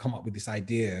want you to come up with this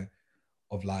idea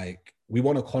of like, we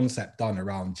want a concept done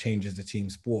around changes the team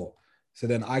sport. So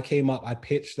then I came up. I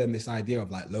pitched them this idea of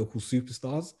like local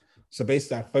superstars. So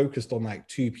basically, I focused on like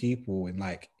two people in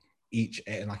like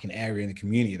in like an area in the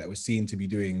community that was seen to be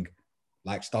doing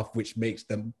like stuff which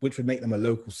would make them a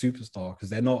local superstar, because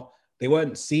they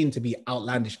weren't seen to be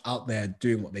outlandish out there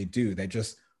doing what they do. They're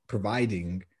just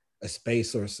providing a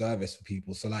space or a service for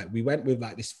people. So like we went with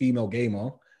like this female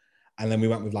gamer, and then we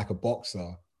went with like a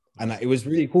boxer, and like, it was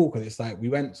really cool because it's like we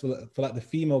went for like the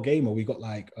female gamer, we got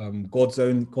like God's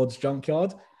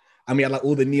Junkyard. And we had like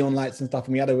all the neon lights and stuff,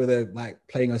 and we had her with like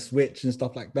playing a Switch and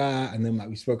stuff like that. And then like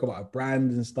we spoke about a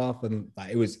brand and stuff, and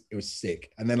like it was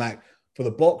sick. And then like for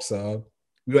the boxer,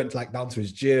 we went like down to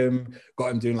his gym,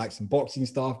 got him doing like some boxing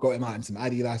stuff, got him out in some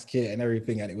Adidas kit and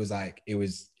everything. And it was like it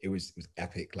was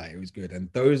epic. Like it was good. And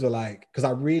those are like, because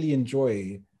I really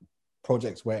enjoy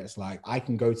projects where it's like I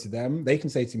can go to them, they can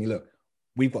say to me, look,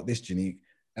 we've got this, Janique,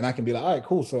 and I can be like, all right,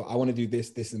 cool. So I want to do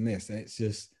this, and this, and it's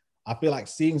just, I feel like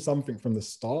seeing something from the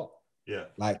start,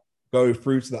 like go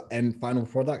through to the end final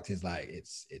product is like,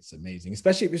 it's amazing,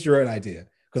 especially if it's your own idea.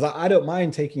 Because I don't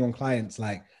mind taking on clients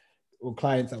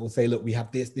that will say, look, we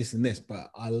have this, and this. But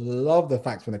I love the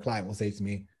fact when a client will say to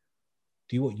me,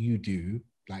 do what you do,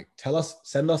 like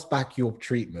send us back your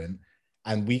treatment,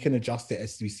 and we can adjust it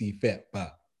as we see fit.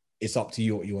 But it's up to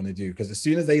you what you want to do. Because as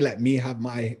soon as they let me have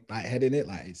my head in it,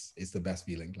 like it's the best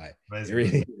feeling. Like amazing. It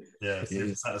really yeah,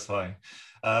 it's satisfying.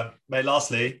 Mate,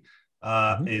 lastly,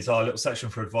 is our little section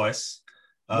for advice.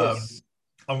 Yes.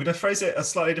 I'm going to phrase it a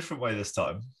slightly different way this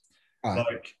time.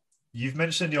 Like you've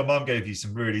mentioned, your mum gave you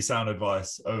some really sound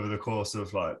advice over the course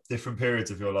of like different periods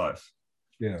of your life.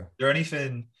 Yeah. Is there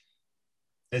anything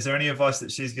Is there any advice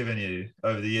that she's given you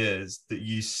over the years that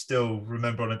you still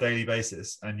remember on a daily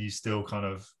basis and you still kind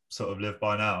of sort of live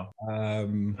by now?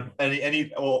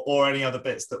 Any or any other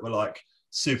bits that were like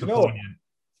super poignant?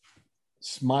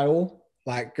 Smile,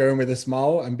 like going with a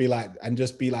smile and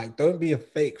just be like, don't be a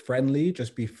fake friendly,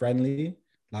 just be friendly,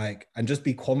 like, and just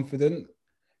be confident.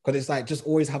 Because it's like, just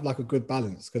always have like a good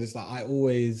balance. Because it's like, I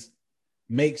always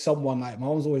make someone, like, my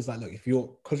mom's always like, look,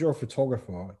 because you're a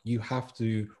photographer, you have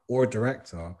to, or a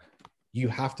director, you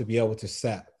have to be able to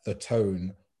set the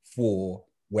tone for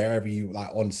wherever you, like,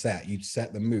 on set, you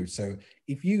set the mood. So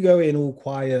if you go in all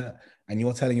quiet and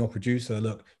you're telling your producer,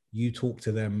 look, you talk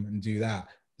to them and do that,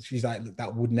 she's like, look,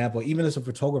 that would never, even as a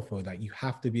photographer, like, you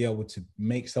have to be able to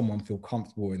make someone feel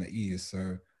comfortable and at ease.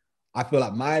 So I feel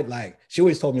like she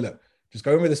always told me, look, just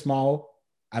go in with a smile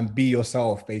and be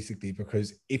yourself, basically,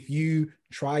 because if you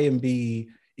try and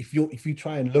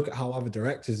look at how other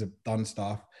directors have done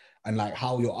stuff and like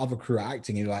how your other crew are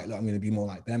acting, you're like, look, I'm going to be more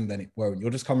like them, then it won't.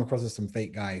 You'll just come across as some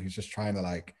fake guy who's just trying to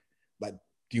like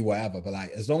do whatever. But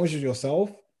like, as long as you're yourself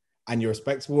and you're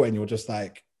respectable and you're just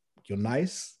like, you're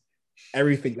nice,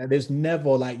 everything, like, there's never,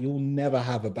 like, you'll never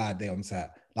have a bad day on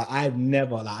set. Like, I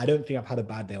don't think I've had a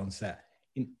bad day on set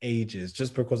in ages,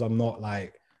 just because I'm not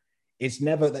like, there's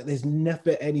never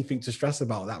anything to stress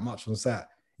about that much on set.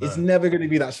 No. It's never going to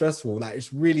be that stressful. Like,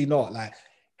 it's really not, like,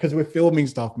 because we're filming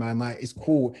stuff, man. Like, it's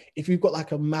cool. If you've got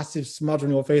like a massive smudge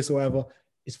on your face or whatever,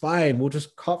 it's fine. We'll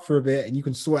just cut for a bit and you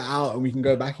can sort it out and we can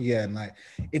go back again. Like,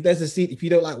 if there's a scene, if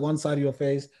you don't like one side of your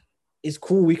face, it's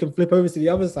cool. We can flip over to the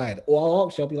other side. Or I'll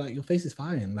ask you, I'll be like, your face is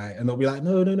fine. Like, and they'll be like,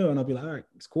 no. And I'll be like, all right,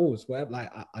 it's cool. It's whatever.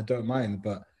 Like, I don't mind,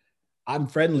 but I'm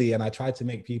friendly and I try to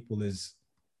make people as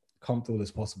comfortable as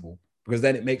possible, because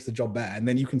then it makes the job better. And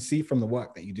then you can see from the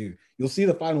work that you do, you'll see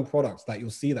the final products, that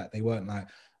you'll see that they weren't like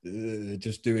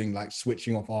just doing like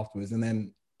switching off afterwards. And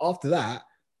then after that,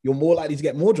 you're more likely to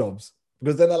get more jobs,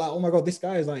 because then they're like, oh my God, this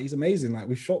guy is like, he's amazing. Like,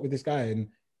 we shot with this guy and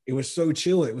it was so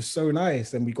chill. It was so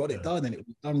nice. And we got it done and it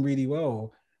was done really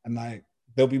well. And like,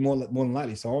 they'll be more than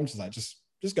likely. So I'm just like, just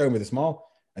go in with a smile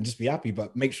and just be happy,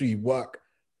 but make sure you work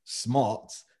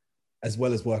smart as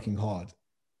well as working hard.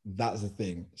 That's the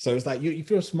thing. So it's like, if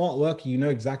you're a smart worker, you know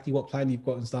exactly what plan you've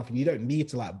got and stuff, and you don't need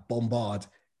to like bombard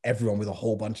everyone with a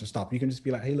whole bunch of stuff. You can just be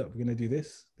like, hey, look, we're going to do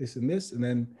this, this, and this, and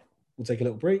then we'll take a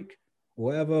little break or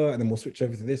whatever, and then we'll switch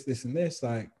over to this, this, and this.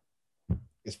 Like,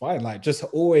 it's fine. Like, just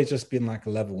always just being like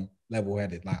a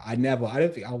level-headed. Like, I never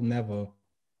panic.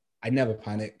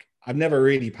 I've never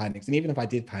really panicked. And even if I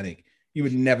did panic, you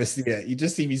would never see it. You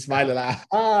just see me smiling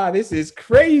like, this is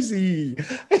crazy.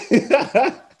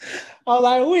 I was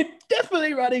like, we're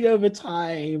definitely running over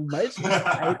time. I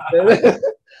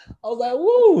was like,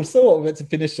 whoa, so what, we're meant to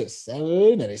finish at 7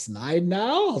 and it's 9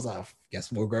 now? I was like,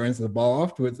 guess we'll go into the bar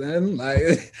afterwards then. Like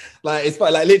it's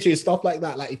like literally stuff like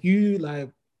that. Like, if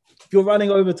you're running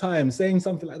over time, saying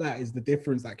something like that is the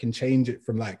difference that can change it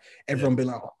from like everyone being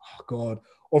like, oh God,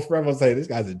 or for everyone saying this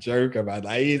guy's a joker, man.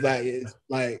 Like, he's like, it's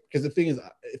like, because the thing is,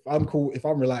 if I'm cool, if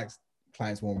I'm relaxed,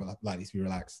 clients more likely to be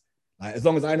relaxed. Like, as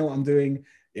long as I know what I'm doing,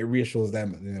 it reassures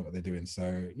them that they know what they're doing.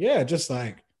 So yeah, just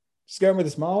go in with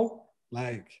a smile,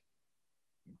 like,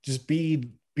 just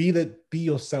be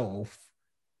yourself,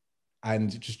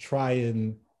 and just try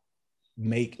and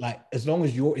make, like, as long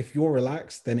as if you're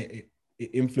relaxed, then it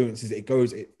influences,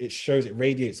 it shows, it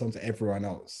radiates onto everyone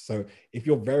else. So if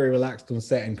you're very relaxed on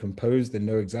set and composed and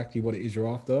know exactly what it is you're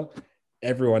after,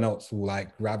 everyone else will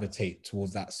like gravitate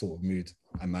towards that sort of mood.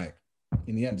 And like,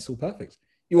 in the end, it's all perfect.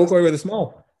 You walk away with a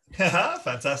smile.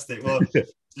 Fantastic. Well,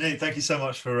 Janine, thank you so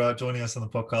much for joining us on the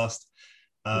podcast.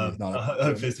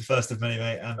 Hopefully it's the first of many,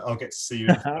 mate, and I'll get to see you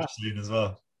soon as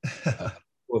well.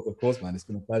 Of course, man. It's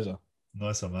been a pleasure.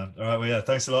 Nice one, man. All right, well, yeah,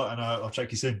 thanks a lot, and I'll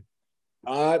check you soon.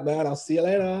 All right, man. I'll see you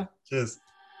later. Cheers.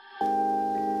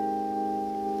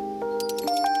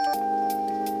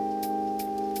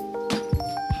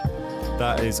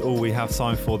 That is all we have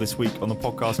time for this week on the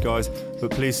podcast, guys.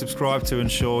 But please subscribe to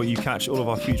ensure you catch all of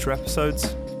our future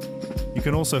episodes. You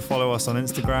can also follow us on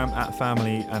Instagram at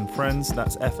Family and Friends.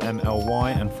 That's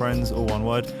FMLY and Friends, all one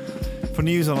word, for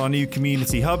news on our new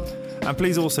community hub. And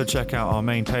please also check out our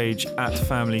main page at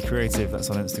Family Creative, that's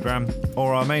on Instagram,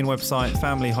 or our main website,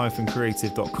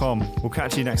 family-creative.com. We'll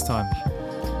catch you next time.